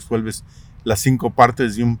vez que resuelves las 5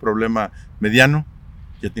 partes de un problema mediano,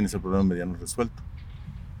 ya tienes el problema mediano resuelto.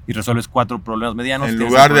 Y resuelves 4 problemas medianos. En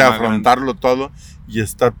lugar de afrontarlo todo y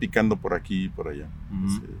estar picando por aquí y por allá.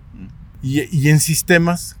 Uh-huh. Y en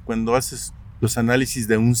sistemas, cuando haces los análisis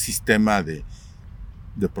de un sistema de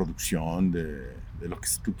producción, de lo que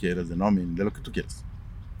tú quieras, de nómina, de lo que tú quieras,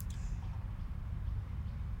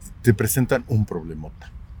 te presentan un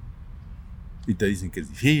problemota. Y te dicen que es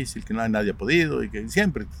difícil, que nadie ha podido, y que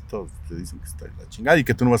siempre todos te dicen que está la chingada y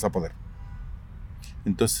que tú no vas a poder.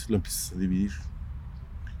 Entonces lo empiezas a dividir.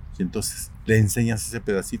 Y entonces le enseñas ese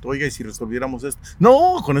pedacito. Oiga, ¿y si resolviéramos esto?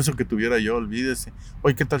 No, con eso que tuviera yo, olvídese.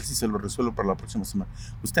 Oye, ¿qué tal si se lo resuelvo para la próxima semana?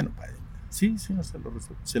 Usted no puede. Sí, no se lo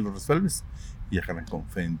resuelve. Se lo resuelves y dejarán con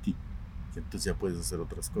fe en ti. Y entonces ya puedes hacer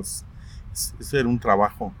otras cosas. Eso era un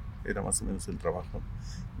trabajo, era más o menos el trabajo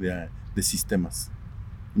de sistemas.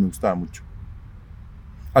 Y me gustaba mucho.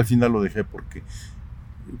 Al final lo dejé porque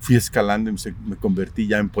fui escalando y me convertí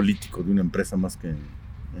ya en político de una empresa más que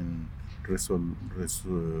en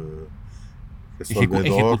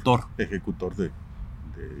ejecutor de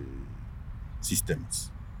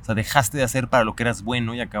sistemas. O sea, dejaste de hacer para lo que eras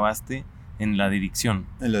bueno y acabaste en la dirección.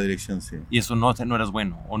 En la dirección, sí. Y eso no eras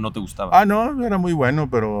bueno o no te gustaba. No, era muy bueno,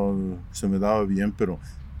 pero se me daba bien, pero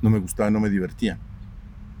no me gustaba, no me divertía.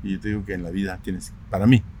 Y yo te digo que en la vida para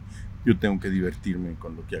mí, yo tengo que divertirme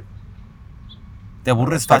con lo que hago. ¿Te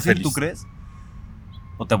aburres fácil, tú crees?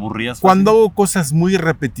 ¿O te aburrías fácil? Cuando hago cosas muy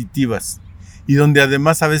repetitivas y donde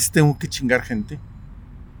además a veces tengo que chingar gente,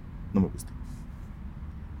 no me gusta.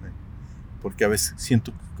 Porque a veces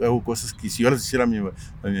siento que hago cosas que si yo las hiciera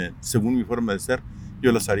según mi forma de ser,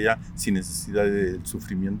 yo las haría sin necesidad de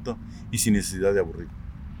sufrimiento y sin necesidad de aburrir.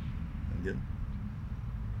 ¿Entiendes?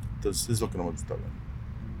 Entonces es lo que no me gusta.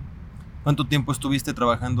 ¿Cuánto tiempo estuviste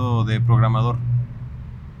trabajando de programador?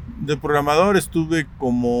 De programador estuve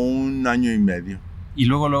como 1 año y medio. ¿Y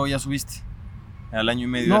luego ya subiste? ¿Al año y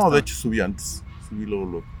medio? No, de hecho subí antes. Subí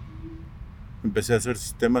luego. Empecé a hacer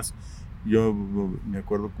sistemas. Yo me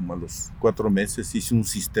acuerdo como a los 4 meses hice un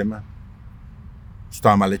sistema.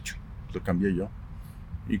 Estaba mal hecho. Lo cambié yo.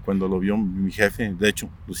 Y cuando lo vio mi jefe, de hecho,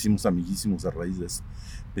 lo hicimos amiguísimos a raíz de eso.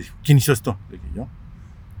 Me dijo, ¿quién hizo esto? Le dije, yo.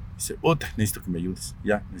 Dice, necesito que me ayudes.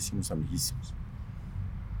 Ya, nos hicimos amiguísimos.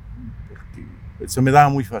 porque se me daba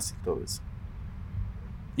muy fácil todo eso.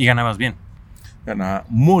 ¿Y ganabas bien? Ganaba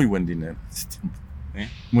muy buen dinero en ese tiempo.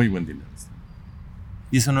 Muy buen dinero.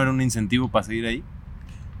 ¿Y eso no era un incentivo para seguir ahí?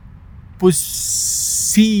 Pues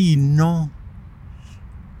sí y no.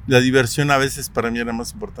 La diversión a veces para mí era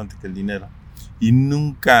más importante que el dinero. Y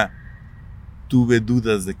nunca tuve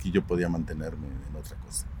dudas de que yo podía mantenerme en otra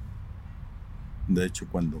cosa. De hecho,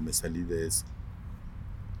 cuando me salí de eso,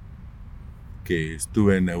 que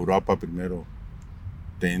estuve en Europa primero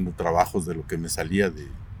teniendo trabajos de lo que me salía,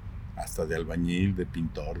 hasta de albañil, de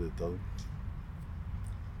pintor, de todo.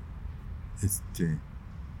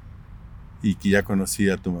 Y que ya conocí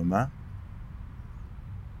a tu mamá.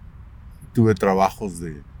 Tuve trabajos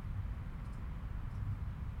de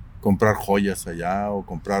comprar joyas allá, o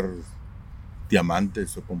comprar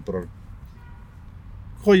diamantes, o comprar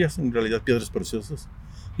joyas, en realidad piedras preciosas,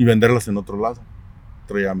 y venderlas en otro lado.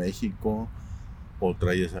 Traía a México, o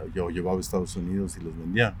yo llevaba a Estados Unidos y los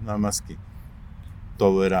vendía. Nada más que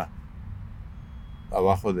todo era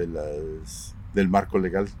abajo del marco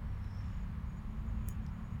legal.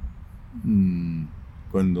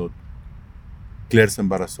 Cuando Claire se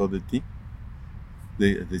embarazó de ti,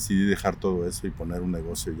 decidí dejar todo eso y poner un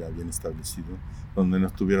negocio ya bien establecido, donde no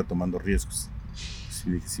estuviera tomando riesgos.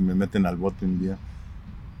 Si me meten al bote un día,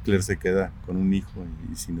 Claire se queda con un hijo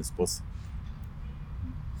y sin esposa.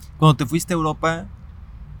 Cuando te fuiste a Europa,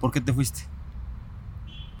 ¿por qué te fuiste?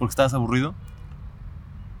 ¿Porque estabas aburrido?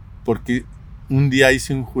 Porque un día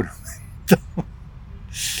hice un juramento.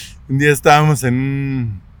 Un día estábamos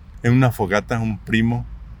en una fogata, un primo,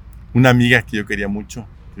 una amiga que yo quería mucho,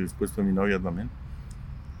 que después fue mi novia también.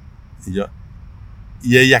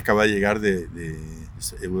 Y ella acaba de llegar de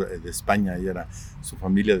España. Su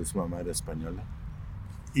familia de su mamá era española.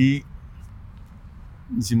 Y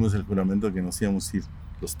hicimos el juramento que nos íbamos a ir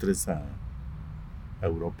los tres a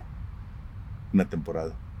Europa una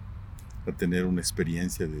temporada, a tener una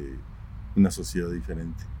experiencia de una sociedad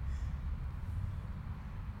diferente.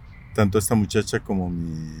 Tanto esta muchacha como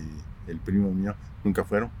el primo mío nunca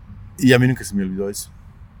fueron, y a mí nunca se me olvidó eso.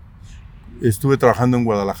 Estuve trabajando en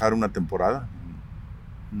Guadalajara una temporada,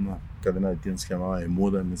 en una cadena de tiendas que se llamaba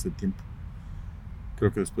Muda en ese tiempo.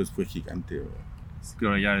 Creo que después fue Gigante.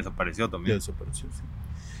 Creo que ya desapareció también. Ya desapareció, sí.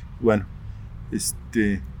 Bueno,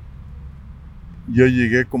 yo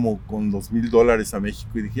llegué como con $2,000 a México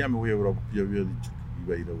y dije, ya me voy a Europa. Yo había dicho que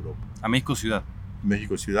iba a ir a Europa. ¿A México ciudad?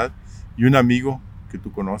 México ciudad. Y un amigo que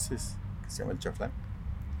tú conoces, que se llama el Chaflán,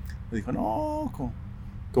 me dijo, no,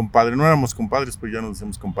 compadre, no éramos compadres, pero ya nos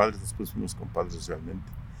decíamos compadres, después fuimos compadres realmente.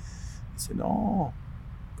 Dice, no,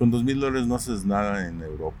 con $2,000 no haces nada en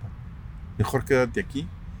Europa. Mejor quédate aquí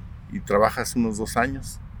y trabajas unos 2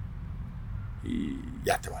 años y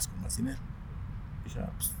ya te vas con más dinero. Dije,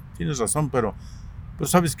 pues tienes razón, pero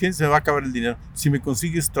 ¿sabes qué? Se va a acabar el dinero. Si me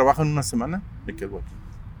consigues trabajo en una semana, me quedo aquí.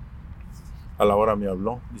 A la hora me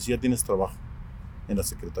habló, dice, ya tienes trabajo en la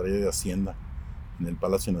Secretaría de Hacienda, en el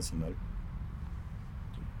Palacio Nacional.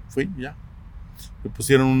 Fui, ya. Me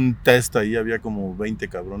pusieron un test ahí, había como 20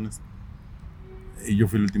 cabrones. Y yo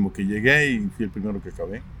fui el último que llegué y fui el primero que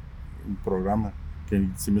acabé. Un programa que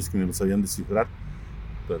se me hace que me lo sabían descifrar,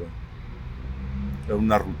 pero era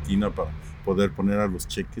una rutina para poder poner a los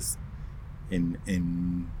cheques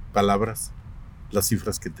en palabras las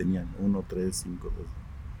cifras que tenían, 1, 3, 5, 2,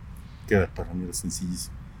 que para mí era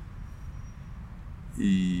sencillísimo.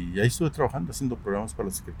 Y ahí estuve trabajando, haciendo programas para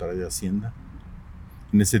la Secretaría de Hacienda.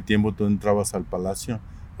 En ese tiempo tú entrabas al palacio,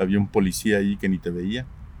 había un policía ahí que ni te veía,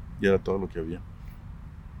 y era todo lo que había.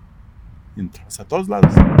 Y entrabas a todos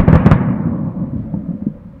lados.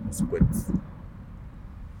 Los cuentos.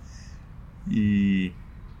 Y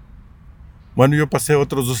bueno, yo pasé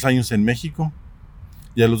otros 2 años en México,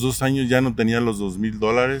 y a los 2 años ya no tenía los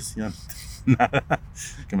 $2,000, ya no tenía nada,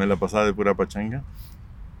 que me la pasaba de pura pachanga.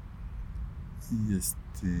 Y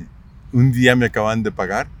un día me acaban de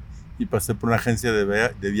pagar y pasé por una agencia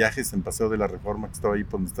de viajes en Paseo de la Reforma, que estaba ahí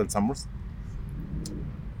por donde está el Summers,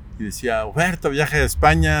 y decía, oferta, viaje a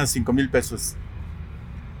España, $5,000.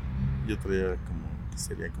 Yo traía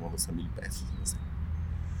sería como $12,000, no sé.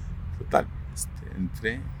 Total,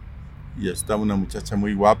 entré y estaba una muchacha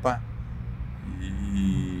muy guapa,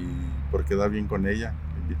 y por quedar bien con ella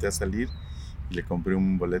le invité a salir y le compré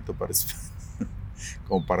un boleto para España,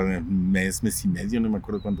 como para un mes y medio, no me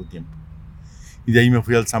acuerdo cuánto tiempo. Y de ahí me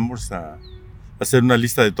fui al Summers a hacer una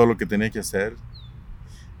lista de todo lo que tenía que hacer,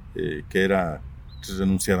 que era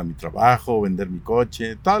renunciar a mi trabajo, vender mi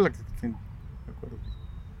coche, todo lo que tengo, me acuerdo.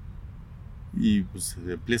 Y pues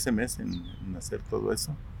empecé ese mes en hacer todo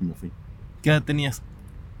eso y me fui. ¿Qué edad tenías?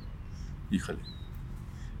 Híjole,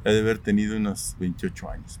 He de haber tenido unos 28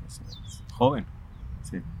 años más o menos. Joven.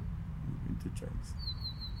 Sí, 28 años.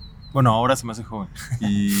 Bueno, ahora se me hace joven.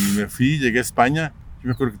 Y me fui, llegué a España. Yo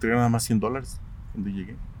me acuerdo que tenía nada más $100 cuando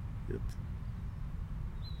llegué. Fíjate.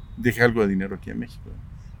 Dejé algo de dinero aquí en México,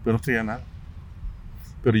 pero no traía nada.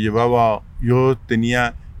 Pero yo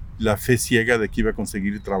tenía la fe ciega de que iba a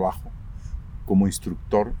conseguir trabajo como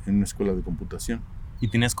instructor en una escuela de computación. ¿Y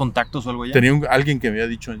tenías contactos o algo allá? Tenía alguien que me había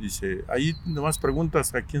dicho, dice, ahí nomás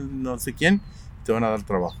preguntas a quién, no sé quién, te van a dar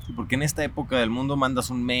trabajo. Sí, porque en esta época del mundo mandas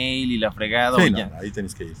un mail y la fregada. Sí, o no, ya. ahí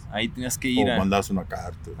tenías que ir. Ahí tenías que ir. O mandabas una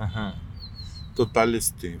carta. Ajá. Total,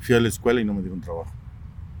 fui a la escuela y no me dieron trabajo.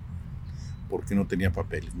 Porque no tenía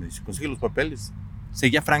papeles. Me dice, consigue los papeles.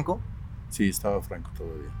 ¿Seguía Franco? Sí, estaba Franco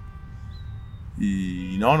todavía.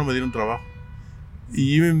 Y no me dieron trabajo.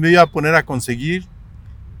 Y me iba a poner a conseguir,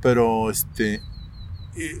 pero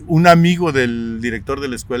un amigo del director de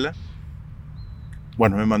la escuela,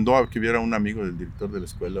 bueno, me mandó a que viera un amigo del director de la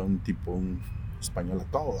escuela, un español a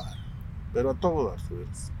todo dar, pero a todo dar,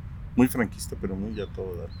 muy franquista, pero muy a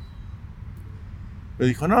todo dar. Me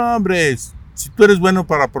dijo, no hombre, si tú eres bueno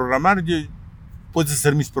para programar, puedes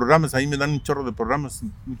hacer mis programas, ahí me dan un chorro de programas,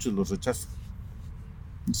 muchos los rechazo.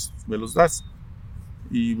 Me los das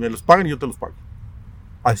y me los pagan y yo te los pago.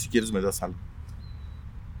 Si quieres me das algo.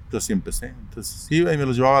 Entonces sí empecé. Entonces iba y me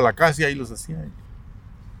los llevaba a la casa y ahí los hacía.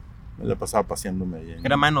 Me la pasaba paseándome ahí.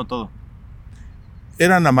 ¿Era a mano todo?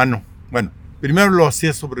 Eran a mano. Bueno, primero lo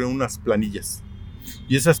hacía sobre unas planillas.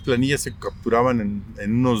 Y esas planillas se capturaban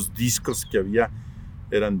en unos discos que había.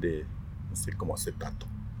 Eran de, no sé, como acetato.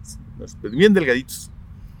 Bien delgaditos.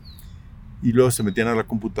 Y luego se metían a la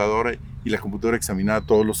computadora y la computadora examinaba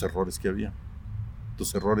todos los errores que había.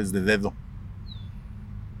 Los errores de dedo.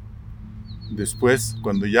 Después,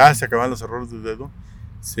 cuando ya se acababan los errores de dedo,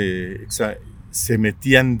 se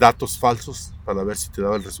metían datos falsos para ver si te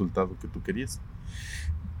daba el resultado que tú querías.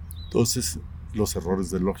 Entonces, los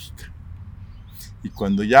errores de lógica. Y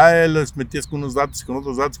cuando ya los metías con unos datos, con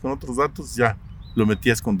otros datos, con otros datos, ya lo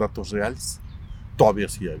metías con datos reales. Todavía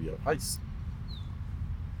sí había fallos.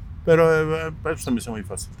 Pero se me hizo muy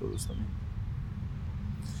fácil todo eso a mí.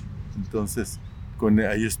 Entonces,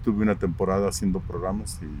 ahí estuve una temporada haciendo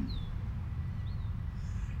programas y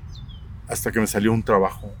hasta que me salió un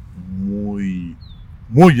trabajo muy,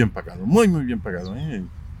 muy bien pagado, muy, muy bien pagado.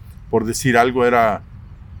 Por decir algo, era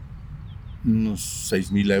unos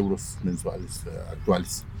 6,000 euros mensuales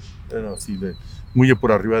actuales. Era así muy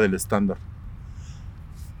por arriba del estándar.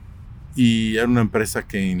 Y era una empresa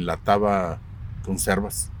que enlataba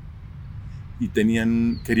conservas. Y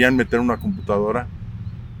querían meter una computadora,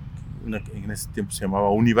 en ese tiempo se llamaba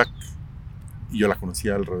Univac. Y yo la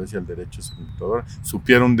conocía al revés y al derecho esa computadora.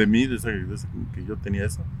 Supieron de mí, desde que yo tenía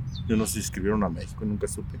eso. Yo no sé si escribieron a México, nunca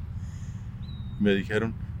supe. Me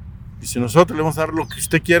dijeron, dice, nosotros le vamos a dar lo que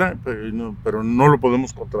usted quiera, pero no lo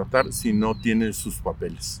podemos contratar si no tiene sus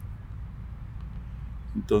papeles.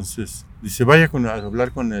 Entonces, dice, vaya a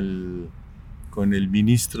hablar con el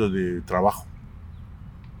ministro de Trabajo.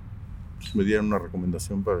 Pues me dieron una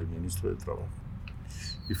recomendación para el ministro de Trabajo.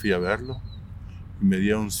 Y fui a verlo. Y me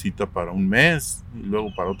dieron cita para un mes, y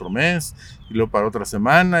luego para otro mes, y luego para otra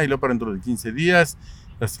semana, y luego para dentro de 15 días,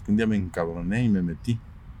 hasta que un día me encabroné y me metí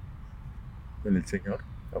con el señor,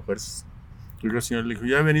 a fuerzas. Y el señor le dijo,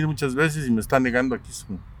 ya he venido muchas veces y me está negando aquí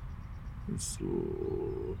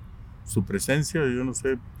su presencia, yo no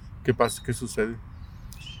sé qué pasa, qué sucede.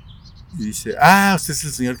 Y dice, usted es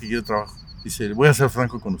el señor que quiere trabajo. Dice, voy a ser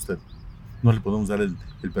franco con usted, no le podemos dar el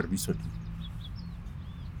permiso aquí.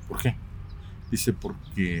 ¿Por qué? Dice,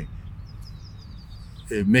 porque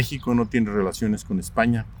México no tiene relaciones con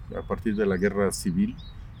España. A partir de la guerra civil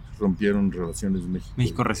rompieron relaciones México.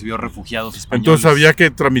 México recibió refugiados españoles. Entonces había que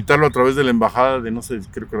tramitarlo a través de la embajada de, no sé,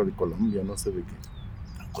 creo que era de Colombia, no sé de qué.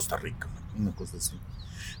 Costa Rica, una cosa así.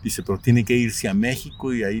 Dice, pero tiene que irse a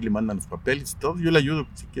México y ahí le mandan los papeles y todo. Yo le ayudo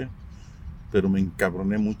si quiere. Pero me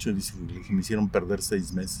encabroné mucho. Dice, me hicieron perder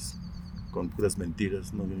 6 meses con puras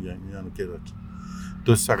mentiras. No, ya no quiero aquí.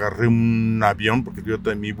 Entonces agarré un avión, porque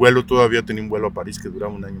mi vuelo todavía tenía un vuelo a París que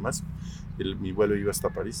duraba un año más. Mi vuelo iba hasta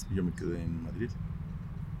París y yo me quedé en Madrid.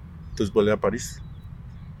 Entonces volé a París,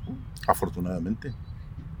 afortunadamente,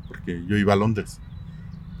 porque yo iba a Londres.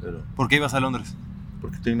 ¿Por qué ibas a Londres?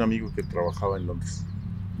 Porque tenía un amigo que trabajaba en Londres.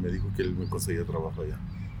 Me dijo que él me conseguía trabajo allá.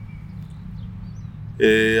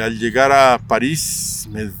 Al llegar a París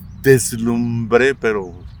me deslumbré,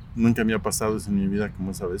 pero nunca me ha pasado eso en mi vida como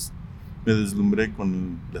esa vez. Me deslumbré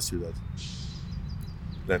con la ciudad,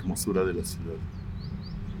 la hermosura de la ciudad.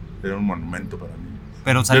 Era un monumento para mí.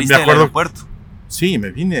 Pero saliste del aeropuerto. Sí,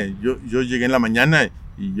 me vine. Yo llegué en la mañana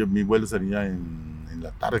y mi vuelo salía en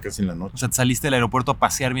en la tarde, casi en la noche. O sea, saliste del aeropuerto a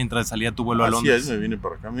pasear mientras salía tu vuelo a Así Londres. es, me vine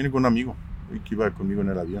para acá. Me vine con un amigo que iba conmigo en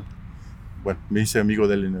el avión. Bueno, me hice amigo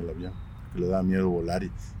de él en el avión, que le daba miedo volar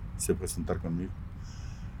y se fue a sentar conmigo.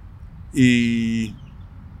 Y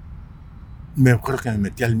me acuerdo que me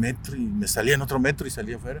metí al metro y me salía en otro metro y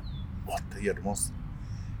salía afuera. ¡Bota y hermoso!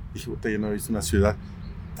 Dije, yo no he visto una ciudad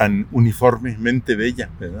tan uniformemente bella,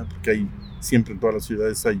 ¿verdad? Porque hay, siempre en todas las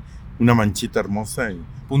ciudades hay una manchita hermosa y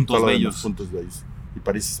Puntos bellos. Puntos bellos. Y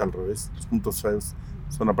París es al revés, los puntos feos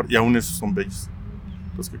son aparte, y aún esos son bellos,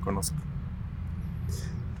 los que conozco.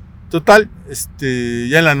 Total,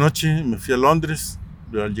 ya en la noche me fui a Londres,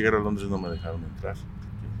 pero al llegar a Londres no me dejaron entrar.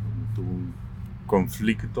 Tuve un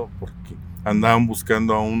conflicto porque andaban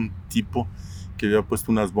buscando a un tipo que había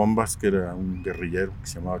puesto unas bombas, que era un guerrillero que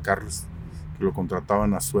se llamaba Carlos, que lo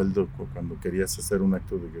contrataban a sueldo cuando querías hacer un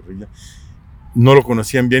acto de guerrilla. No lo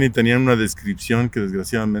conocían bien y tenían una descripción que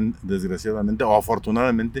desgraciadamente o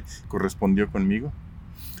afortunadamente correspondió conmigo.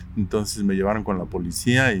 Entonces me llevaron con la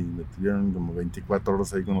policía y me tuvieron como 24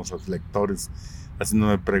 horas ahí con los reflectores,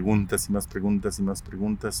 haciéndome preguntas y más preguntas y más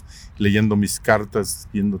preguntas, leyendo mis cartas,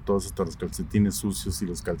 viendo todos hasta los calcetines sucios y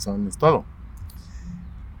los calzones, todo.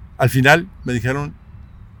 Al final me dijeron,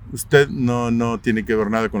 usted no tiene que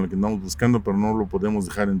ver nada con lo que andamos buscando, pero no lo podemos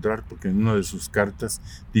dejar entrar porque en una de sus cartas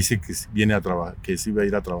dice que viene a trabajar, que se iba a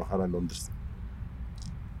ir a trabajar a Londres.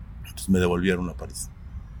 Entonces me devolvieron a París.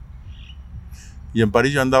 Y en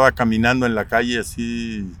París yo andaba caminando en la calle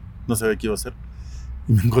así, no sabía qué iba a hacer.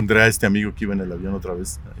 Y me encontré a este amigo que iba en el avión otra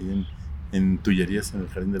vez, ahí en Tullerías, en el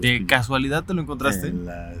Jardín de las Tullerías. ¿De casualidad te lo encontraste? En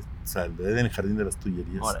el Jardín de las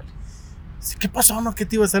Tullerías. Órale. Dice, ¿qué pasó? ¿No? ¿Qué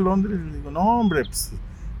te ibas a Londres? Y le digo, no, hombre, pues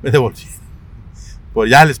me devolví.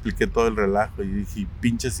 Pues ya le expliqué todo el relajo y dije,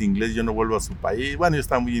 pinches inglés, yo no vuelvo a su país. Bueno, yo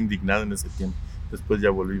estaba muy indignado en ese tiempo. Después ya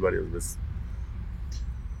volví varias veces.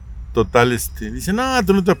 Total, dice, no,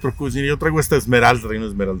 tú no te preocupes, yo traigo esta esmeralda, una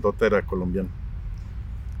esmeraldota, era colombiana.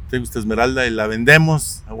 Traigo esta esmeralda y la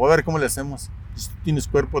vendemos, a ver cómo le hacemos. Dice, tú tienes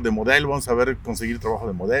cuerpo de modelo, vamos a ver, conseguir trabajo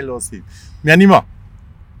de modelos, y me animó.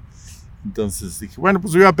 Entonces dije, bueno,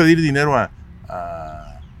 pues yo iba a pedir dinero a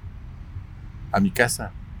mi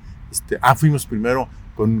casa. Fuimos primero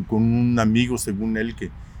con un amigo, según él,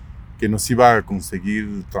 que nos iba a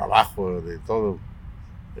conseguir trabajo de todo,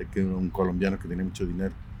 que era un colombiano que tenía mucho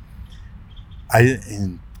dinero.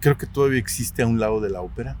 Creo que todavía existe a un lado de la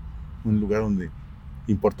ópera, un lugar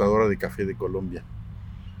importadora de café de Colombia.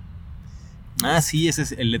 Sí, ese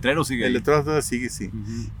es el letrero, sigue. El letrero todavía sigue, sí.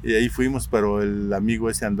 Uh-huh. Y ahí fuimos, pero el amigo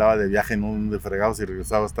ese andaba de viaje en un de fregados y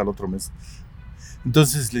regresaba hasta el otro mes.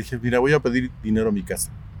 Entonces le dije, mira, voy a pedir dinero a mi casa,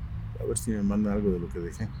 a ver si me mandan algo de lo que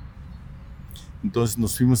dejé. Entonces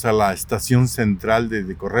nos fuimos a la estación central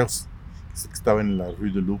de correos, que estaba en la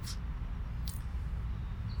Rue de Louvre.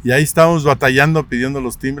 Y ahí estábamos batallando, pidiendo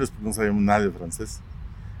los timbres, porque no sabíamos nada de francés.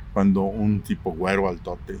 Cuando un tipo güero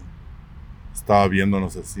altote estaba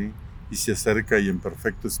viéndonos así y se acerca y en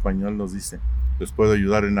perfecto español nos dice, ¿les puedo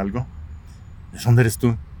ayudar en algo? ¿De dónde eres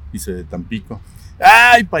tú? Dice, de Tampico.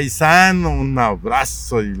 ¡Ay, paisano! Un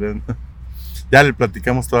abrazo. Y ya le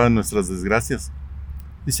platicamos todas nuestras desgracias.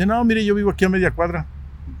 Dice, no, mire, yo vivo aquí a media cuadra.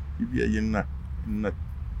 Viví ahí en una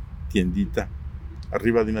tiendita.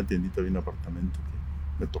 Arriba de una tiendita había un apartamento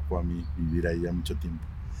que me tocó a mí vivir ahí ya mucho tiempo.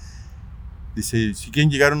 Dice, si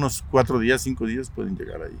quieren llegar unos 4 días, 5 días, pueden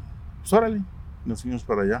llegar ahí. Pues órale, nos fuimos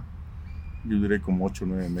para allá. Yo duré como 8 o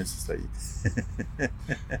 9 meses ahí.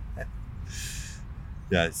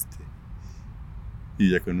 Ya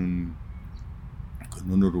y ya con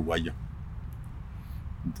un uruguayo.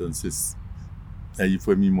 Entonces, ahí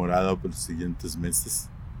fue mi morada por los siguientes meses,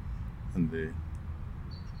 donde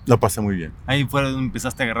la pasé muy bien. Ahí fue donde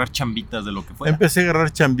empezaste a agarrar chambitas de lo que fuera. Empecé a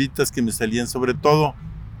agarrar chambitas que me salían, sobre todo,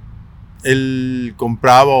 él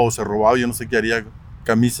compraba o se robaba, yo no sé qué haría,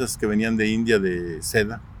 camisas que venían de India de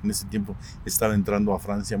seda. En ese tiempo estaba entrando a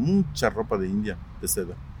Francia mucha ropa de India de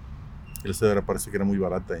seda. Y la seda parece que era muy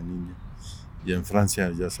barata en India. Y en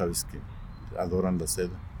Francia ya sabes que adoran la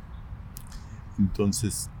seda.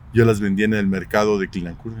 Entonces yo las vendía en el mercado de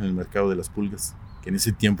Clignancourt, en el mercado de las pulgas, que en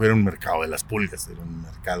ese tiempo era un mercado de las pulgas, era un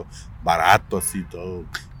mercado barato así, todo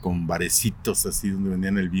con barecitos así, donde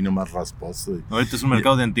vendían el vino más rasposo. Ahorita es un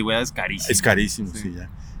mercado de antigüedades carísimo. Es carísimo, sí, ya.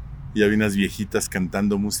 Y había unas viejitas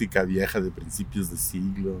cantando música vieja de principios de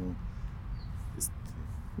siglo.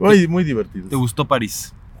 Muy divertido. ¿Te gustó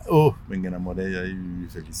París? Me enamoré y viví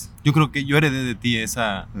feliz. Yo creo que yo heredé de ti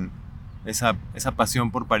esa pasión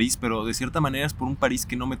por París, pero de cierta manera es por un París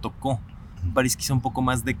que no me tocó. Un París quizá un poco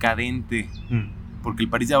más decadente. Porque el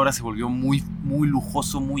París de ahora se volvió muy, muy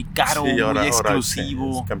lujoso, muy caro, sí, muy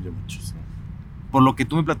exclusivo. Ahora cambió mucho, sí. Por lo que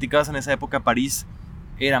tú me platicabas en esa época, París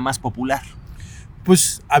era más popular?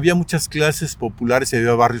 Pues había muchas clases populares y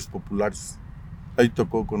había barrios populares. Ahí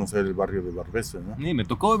tocó conocer el barrio de Barbesa, ¿no? Sí, me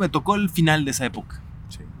tocó el final de esa época.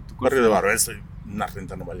 Sí, el barrio de Barbesa, una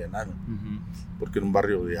renta no valía nada, porque era un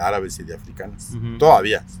barrio de árabes y de africanos.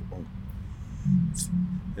 Todavía, supongo. Sí.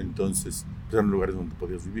 Entonces, eran lugares donde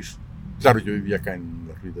podías vivir. Claro, yo vivía acá en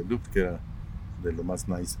la Rue de Louvre, que era de lo más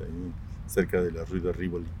nice, ahí cerca de la Rue de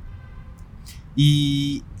Rivoli.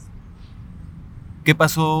 ¿Y qué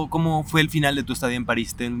pasó? ¿Cómo fue el final de tu estadía en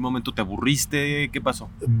París? ¿En un momento te aburriste? ¿Qué pasó?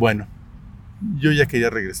 Bueno, yo ya quería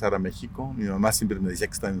regresar a México. Mi mamá siempre me decía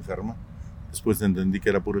que estaba enferma. Después entendí que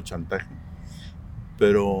era puro chantaje.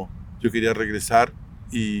 Pero yo quería regresar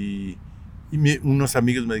y unos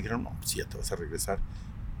amigos me dijeron, no, pues ya te vas a regresar.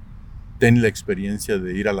 Ten la experiencia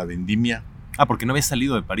de ir a la vendimia. Ah, porque no habías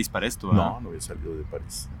salido de París para esto, ¿verdad? No había salido de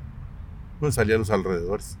París. Bueno, salí a los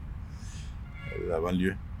alrededores, a la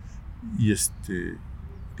banlieue. Y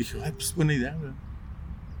dije, ay, pues buena idea, ¿verdad?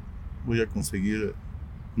 Voy a conseguir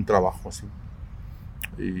un trabajo así.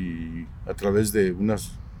 Y a través de una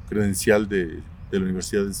credencial de la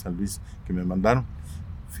Universidad de San Luis que me mandaron,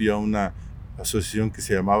 fui a una asociación que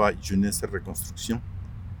se llamaba Jeunesse Reconstrucción,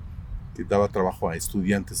 que daba trabajo a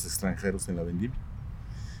estudiantes extranjeros en la vendimia.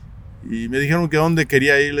 Y me dijeron que a dónde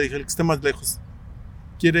quería ir. Le dije, el que esté más lejos.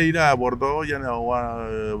 ¿Quiere ir a Bordeaux o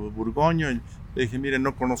a Burgoño? Le dije, mire,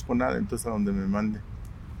 no conozco nada, entonces a donde me mande.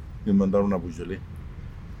 Me mandaron a Beaujolais.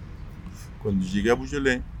 Cuando llegué a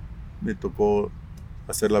Beaujolais, me tocó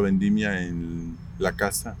hacer la vendimia en la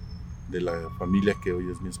casa de la familia que hoy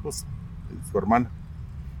es mi esposa, su hermana,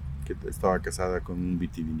 que estaba casada con un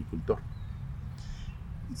vitivinicultor.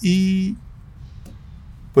 Y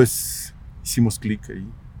pues hicimos clic ahí,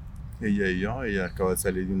 ella y yo. Ella acaba de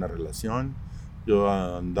salir de una relación.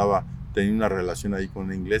 Yo tenía una relación ahí con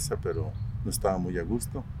una inglesa, pero no estaba muy a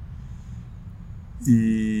gusto.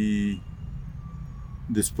 Y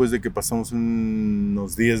después de que pasamos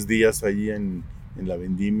unos 10 días ahí en la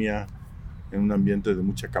vendimia, en un ambiente de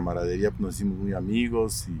mucha camaradería, pues nos hicimos muy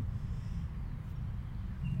amigos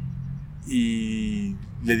y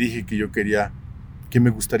le dije que me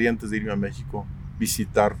gustaría antes de irme a México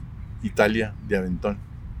visitar Italia de aventón.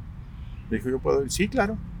 Me dijo, ¿yo puedo ir? Sí,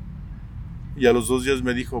 claro. Y a los 2 días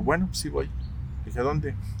me dijo, bueno, pues sí voy. Le dije, ¿a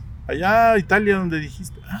dónde? Allá, Italia, donde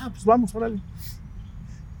dijiste. Ah, pues vamos, órale.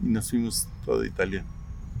 Y nos fuimos toda Italia,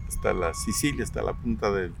 hasta la Sicilia, hasta la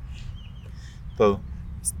punta del todo,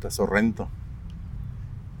 hasta Sorrento.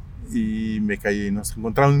 Y me caí y nos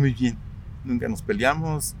encontramos muy bien. Nunca nos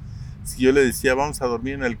peleamos. Si yo le decía, vamos a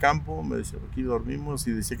dormir en el campo, me decía, aquí dormimos.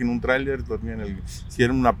 Y decía que en un tráiler dormía si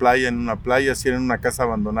era en una playa, si era en una casa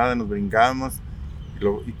abandonada, nos brincábamos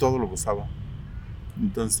y todo lo gozaba.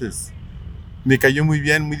 Entonces, me cayó muy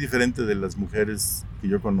bien, muy diferente de las mujeres que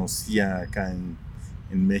yo conocía acá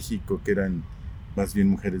en México, que eran más bien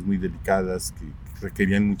mujeres muy delicadas, que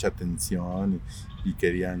requerían mucha atención y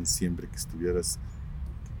querían siempre que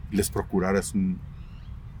les procuraras un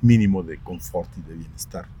mínimo de confort y de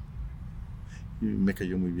bienestar. Y me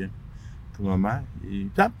cayó muy bien tu mamá. Y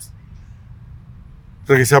ya, pues,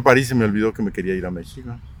 regresé a París y me olvidó que me quería ir a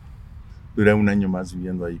México. Duré 1 año más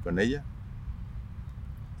viviendo ahí con ella.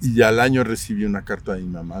 Y ya al año recibí una carta de mi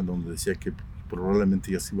mamá donde decía que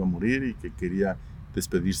probablemente ya se iba a morir y que quería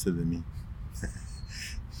despedirse de mí.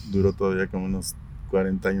 Duró todavía como unos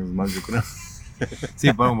 40 años más, yo creo.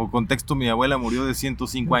 Sí, como contexto, mi abuela murió de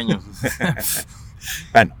 105 años.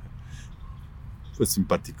 Bueno, fue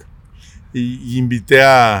simpático. Y invité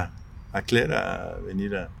a Claire a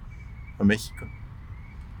venir a México.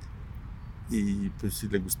 Y pues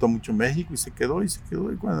le gustó mucho México y se quedó. Y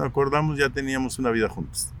cuando acordamos ya teníamos una vida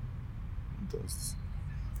juntos. Entonces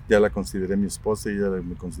ya la consideré mi esposa y ella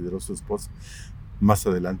me consideró su esposa. Más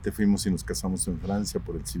adelante fuimos y nos casamos en Francia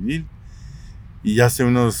por el civil. Y ya hace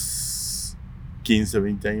unos 15,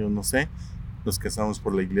 20 años, no sé, nos casamos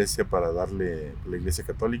por la iglesia la iglesia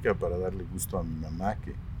católica, para darle gusto a mi mamá,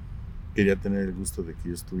 que quería tener el gusto de que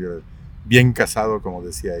yo estuviera bien casado, como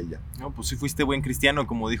decía ella. No, pues sí fuiste buen cristiano,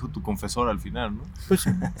 como dijo tu confesor al final, ¿no? Pues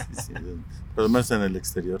sí, pero más en el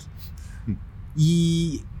exterior.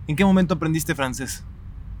 ¿Y en qué momento aprendiste francés?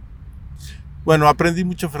 Bueno, aprendí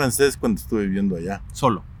mucho francés cuando estuve viviendo allá.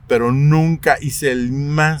 Solo. Pero nunca hice el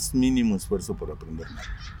más mínimo esfuerzo por aprender nada.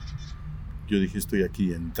 Yo dije, estoy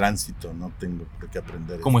aquí en tránsito, no tengo por qué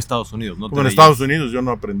aprender. Como Estados Unidos, ¿no? Como en Estados Unidos, yo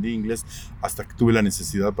no aprendí inglés hasta que tuve la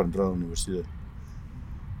necesidad para entrar a la universidad.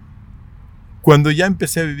 Cuando ya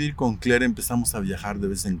empecé a vivir con Claire, empezamos a viajar de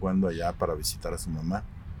vez en cuando allá para visitar a su mamá.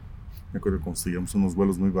 Me acuerdo que conseguíamos unos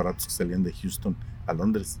vuelos muy baratos que salían de Houston a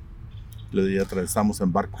Londres. Luego ya atravesamos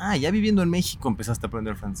en barco. Ya viviendo en México empezaste a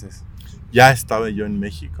aprender francés. Ya estaba yo en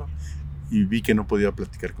México y vi que no podía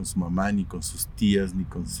platicar con su mamá, ni con sus tías, ni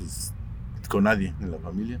con nadie en la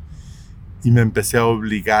familia. Y me empecé a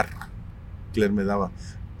obligar. Claire me daba.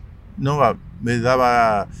 No me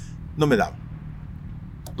daba.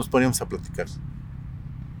 Nos poníamos a platicar.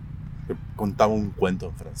 Me contaba un cuento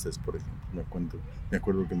en francés, por ejemplo. Me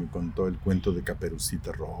acuerdo que me contó el cuento de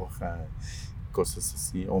Caperucita Roja, cosas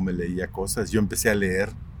así, o me leía cosas. Yo empecé a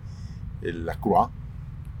leer La Croix,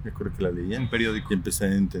 me acuerdo que la leía. Un periódico. Y empecé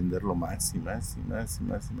a entenderlo más y más.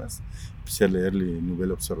 Empecé a leer Le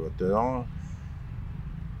Nouvel Observateur.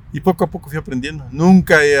 Y poco a poco fui aprendiendo.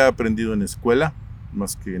 Nunca he aprendido en escuela,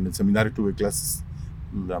 más que en el seminario tuve clases.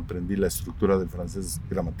 Aprendí la estructura del francés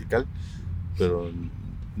gramatical, pero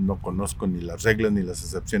no conozco ni las reglas, ni las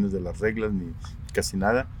excepciones de las reglas, ni casi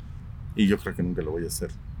nada. Y yo creo que nunca lo voy a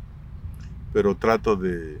hacer. Pero trato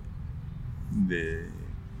de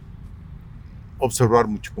observar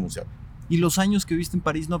mucho cómo se habla. ¿Y los años que viviste en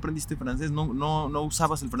París no aprendiste francés? ¿No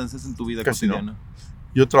usabas el francés en tu vida casi cotidiana? No.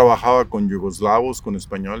 Yo trabajaba con yugoslavos, con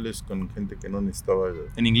españoles, con gente que no necesitaba...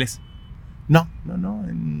 ¿En inglés? No.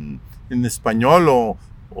 En español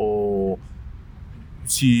o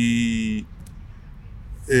si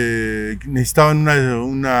necesitaban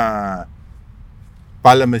una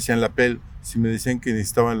pala, me decían la pel. Si me decían que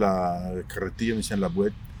necesitaban la carretilla, me decían la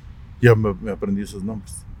buet. Ya me aprendí esos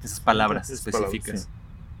nombres. Esas palabras específicas.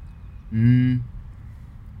 Sí.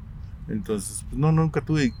 Entonces, pues nunca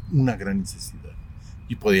tuve una gran necesidad.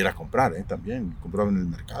 Y podía ir a comprar, también. Compraba en el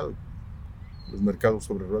mercado. Los mercados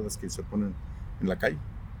sobre ruedas que se ponen en la calle,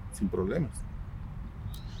 sin problemas.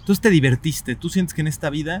 Entonces te divertiste. ¿Tú sientes que en esta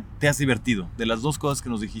vida te has divertido? De las dos cosas que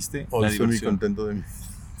nos dijiste, la diversión. Estoy muy contento de mí.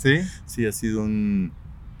 ¿Sí? Sí, ha sido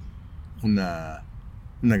una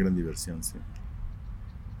gran diversión, sí.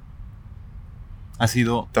 Ha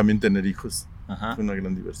sido... También tener hijos. Ajá. Fue una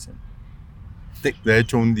gran diversión. De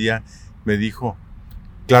hecho, un día me dijo,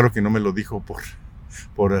 claro que no me lo dijo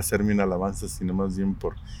por hacerme una alabanza, sino más bien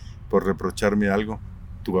por reprocharme algo.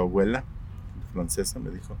 Tu abuela, francesa, me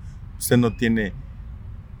dijo, usted no tiene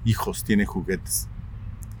hijos, tiene juguetes.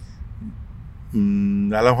 A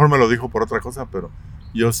lo mejor me lo dijo por otra cosa, pero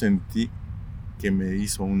yo sentí que me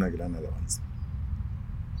hizo una gran alabanza.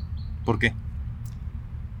 ¿Por qué?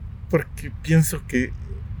 Porque pienso que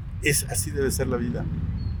así debe ser la vida.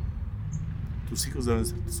 Tus hijos deben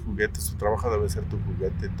ser tus juguetes, tu trabajo debe ser tu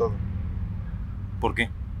juguete, todo. ¿Por qué?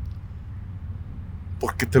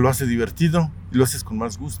 Porque te lo hace divertido y lo haces con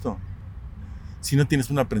más gusto. Si no tienes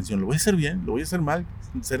una aprensión, lo voy a hacer bien, lo voy a hacer mal,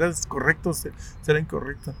 será correcto, será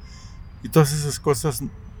incorrecto. Y todas esas cosas,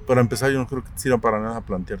 para empezar, yo no creo que te sirva para nada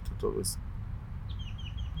plantearte todo eso.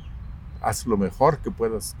 Haz lo mejor que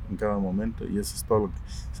puedas en cada momento y eso es todo lo que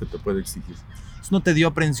se te puede exigir. ¿No te dio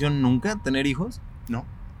aprensión nunca tener hijos? No.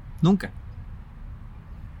 Nunca.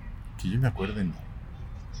 Que yo me acuerde, no.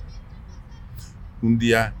 Un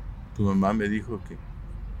día tu mamá me dijo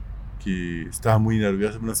que estaba muy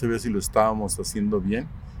nerviosa, no sabía si lo estábamos haciendo bien.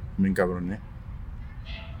 Me encabroné.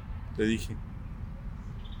 Le dije,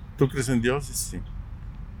 ¿tú crees en Dios? Sí.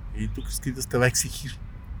 ¿Y tú crees que Dios te va a exigir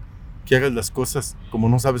que hagas las cosas como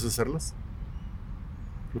no sabes hacerlas?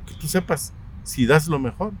 Lo que tú sepas, si das lo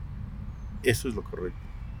mejor, eso es lo correcto.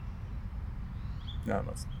 Nada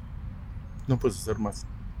más. No puedes hacer más.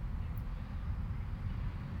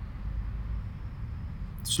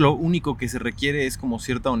 Entonces, lo único que se requiere es como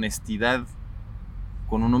cierta honestidad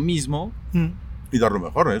con uno mismo. Y dar lo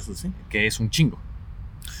mejor, eso sí. Que es un chingo.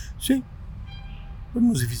 Sí. Pues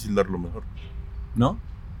no es difícil dar lo mejor. ¿No?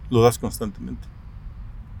 Lo das constantemente.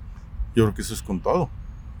 Yo creo que eso es con todo.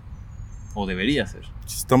 O debería ser.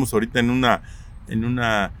 Si estamos ahorita en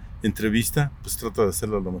una entrevista, pues trata de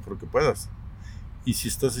hacerlo lo mejor que puedas. Y si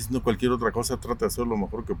estás haciendo cualquier otra cosa, trata de hacerlo lo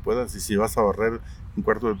mejor que puedas. Y si vas a barrer un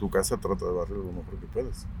cuarto de tu casa, trata de barrer lo mejor que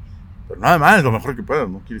puedas. Pero nada más, lo mejor que puedas.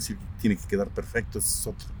 No quiere decir que tiene que quedar perfecto. Es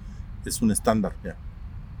otro. Es un estándar ya.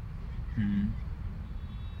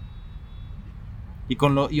 Y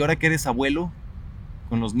ahora que eres abuelo,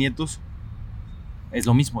 con los nietos, es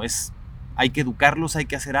lo mismo. Hay que educarlos, hay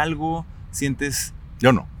que hacer algo. ¿Sientes?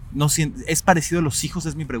 Yo no. ¿Es parecido a los hijos,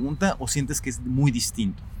 es mi pregunta, o sientes que es muy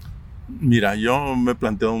distinto? Mira, yo me he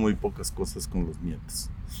planteado muy pocas cosas con los nietos.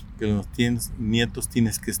 Que los nietos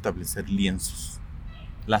tienes que establecer Lazos.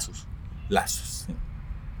 Sí.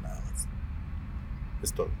 Nada más.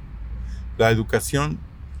 Es todo. La educación,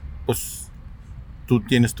 pues tú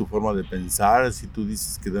tienes tu forma de pensar. Si tú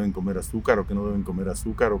dices que deben comer azúcar o que no deben comer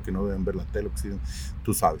azúcar o que no deben ver la tele,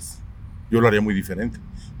 tú sabes. Yo lo haría muy diferente,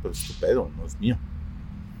 pero es tu pedo, no es mío.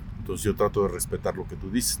 Entonces yo trato de respetar lo que tú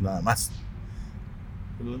dices, nada más.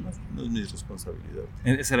 Pero lo demás no es mi responsabilidad.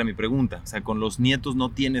 Esa era mi pregunta. O sea, con los nietos no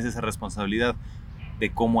tienes esa responsabilidad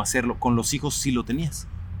de cómo hacerlo. Con los hijos sí lo tenías.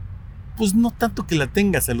 Pues no tanto que la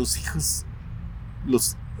tengas, a los hijos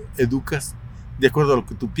los educas de acuerdo a lo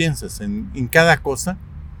que tú piensas. En cada cosa,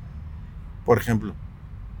 por ejemplo,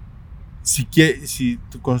 si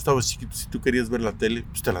tú cuando estabas chiquito, si tú querías ver la tele,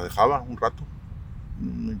 pues te la dejaba un rato,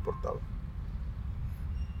 no importaba.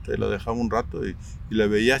 Te la dejaba un rato y la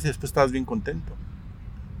veías y después estabas bien contento.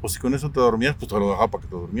 O si con eso te dormías, pues te lo dejaba para que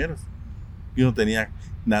te durmieras. Yo no tenía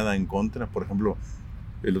nada en contra. Por ejemplo,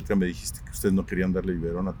 el otro día me dijiste que ustedes no querían darle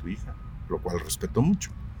biberón a tu hija, lo cual respeto mucho.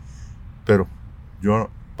 Pero yo,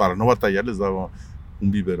 para no batallar, les daba un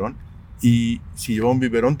biberón. Y si llevaba un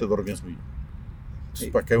biberón, te dormías muy bien. Entonces,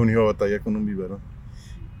 ¿para qué uno iba a batallar con un biberón?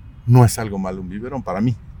 No es algo malo un biberón, para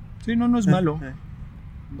mí. Sí, no es malo.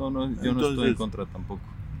 No, yo no estoy en contra tampoco.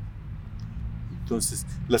 Entonces,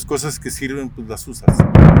 las cosas que sirven, pues las usas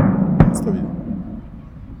en esta vida.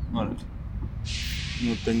 Vale.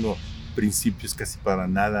 No tengo principios casi para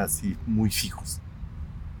nada así muy fijos.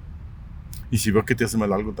 Y si veo que te hace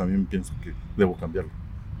mal algo, también pienso que debo cambiarlo.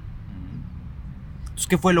 Entonces,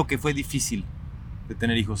 ¿qué fue lo que fue difícil de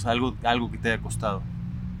tener hijos? Algo que te haya costado.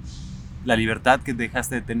 ¿La libertad que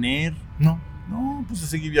dejaste de tener? No, pues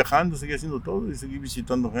seguí viajando, seguí haciendo todo, y seguí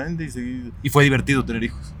visitando gente, ¿Y fue divertido tener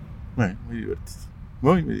hijos? Muy divertido.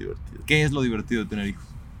 Muy divertido. ¿Qué es lo divertido de tener hijos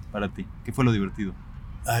para ti? ¿Qué fue lo divertido?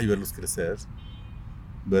 Verlos crecer,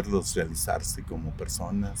 verlos realizarse como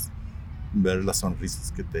personas, ver las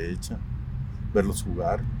sonrisas que te echan, verlos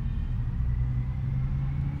jugar.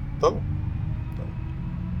 Todo.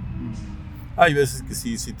 Hay veces que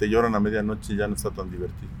sí, si te lloran a medianoche ya no está tan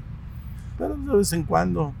divertido. Pero de vez en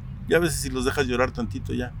cuando, y a veces si los dejas llorar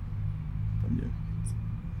tantito ya, también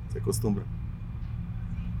se acostumbra.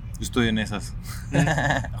 Yo estoy en esas.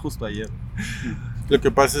 Justo ayer. Lo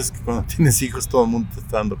que pasa es que cuando tienes hijos todo el mundo te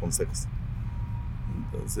está dando consejos.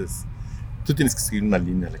 Entonces, tú tienes que seguir una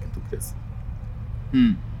línea a la que tú crees.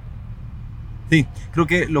 Sí, creo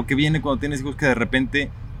que lo que viene cuando tienes hijos es que de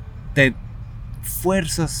repente te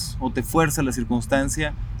fuerzas o te fuerza la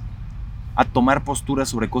circunstancia a tomar posturas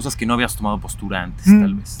sobre cosas que no habías tomado postura antes,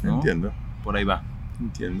 tal vez, ¿no? Entiendo. Por ahí va.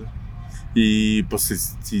 Entiendo. Y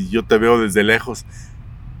pues si yo te veo desde lejos,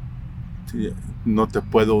 no te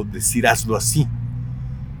puedo decir hazlo así.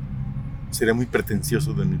 Sería muy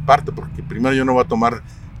pretencioso de mi parte, porque primero yo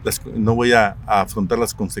no voy a afrontar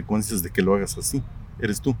las consecuencias de que lo hagas así.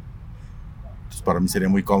 Eres tú. Entonces para mí sería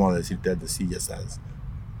muy cómodo decirte así, ya sabes,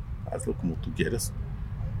 hazlo como tú quieras.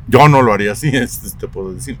 Yo no lo haría así, te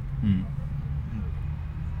puedo decir.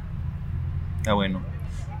 Bueno.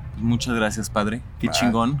 Muchas gracias, padre. Qué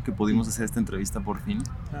chingón que pudimos hacer esta entrevista por fin.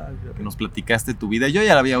 Que nos platicaste tu vida. Yo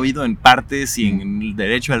ya la había oído en partes y en el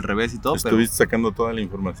derecho, al revés y todo. Estuviste sacando toda la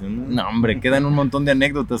información. No, hombre, quedan un montón de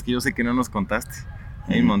anécdotas que yo sé que no nos contaste.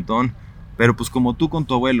 Hay un montón. Pero pues como tú con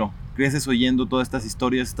tu abuelo, creces oyendo todas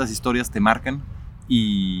estas historias te marcan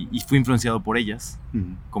y fui influenciado por ellas.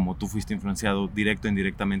 Como tú fuiste influenciado directo e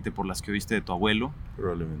indirectamente por las que oíste de tu abuelo.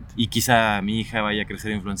 Probablemente. Y quizá mi hija vaya a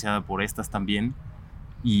crecer influenciada por estas también.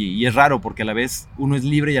 Y es raro porque a la vez uno es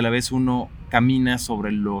libre y a la vez uno camina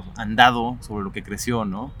sobre lo andado, sobre lo que creció,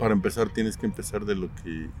 ¿no? Para empezar tienes que empezar de lo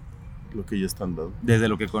que ya está andado. Desde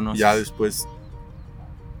lo que conoces. Ya después,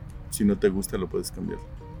 si no te gusta, lo puedes cambiar.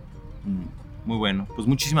 Muy bueno. Pues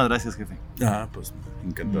muchísimas gracias, jefe. Pues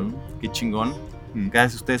encantado. Qué chingón.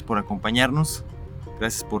 Gracias a ustedes por acompañarnos.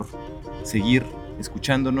 Gracias por seguir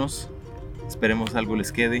escuchándonos. Esperemos algo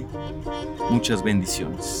les quede. Muchas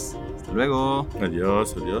bendiciones. Hasta luego.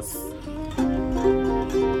 Adiós.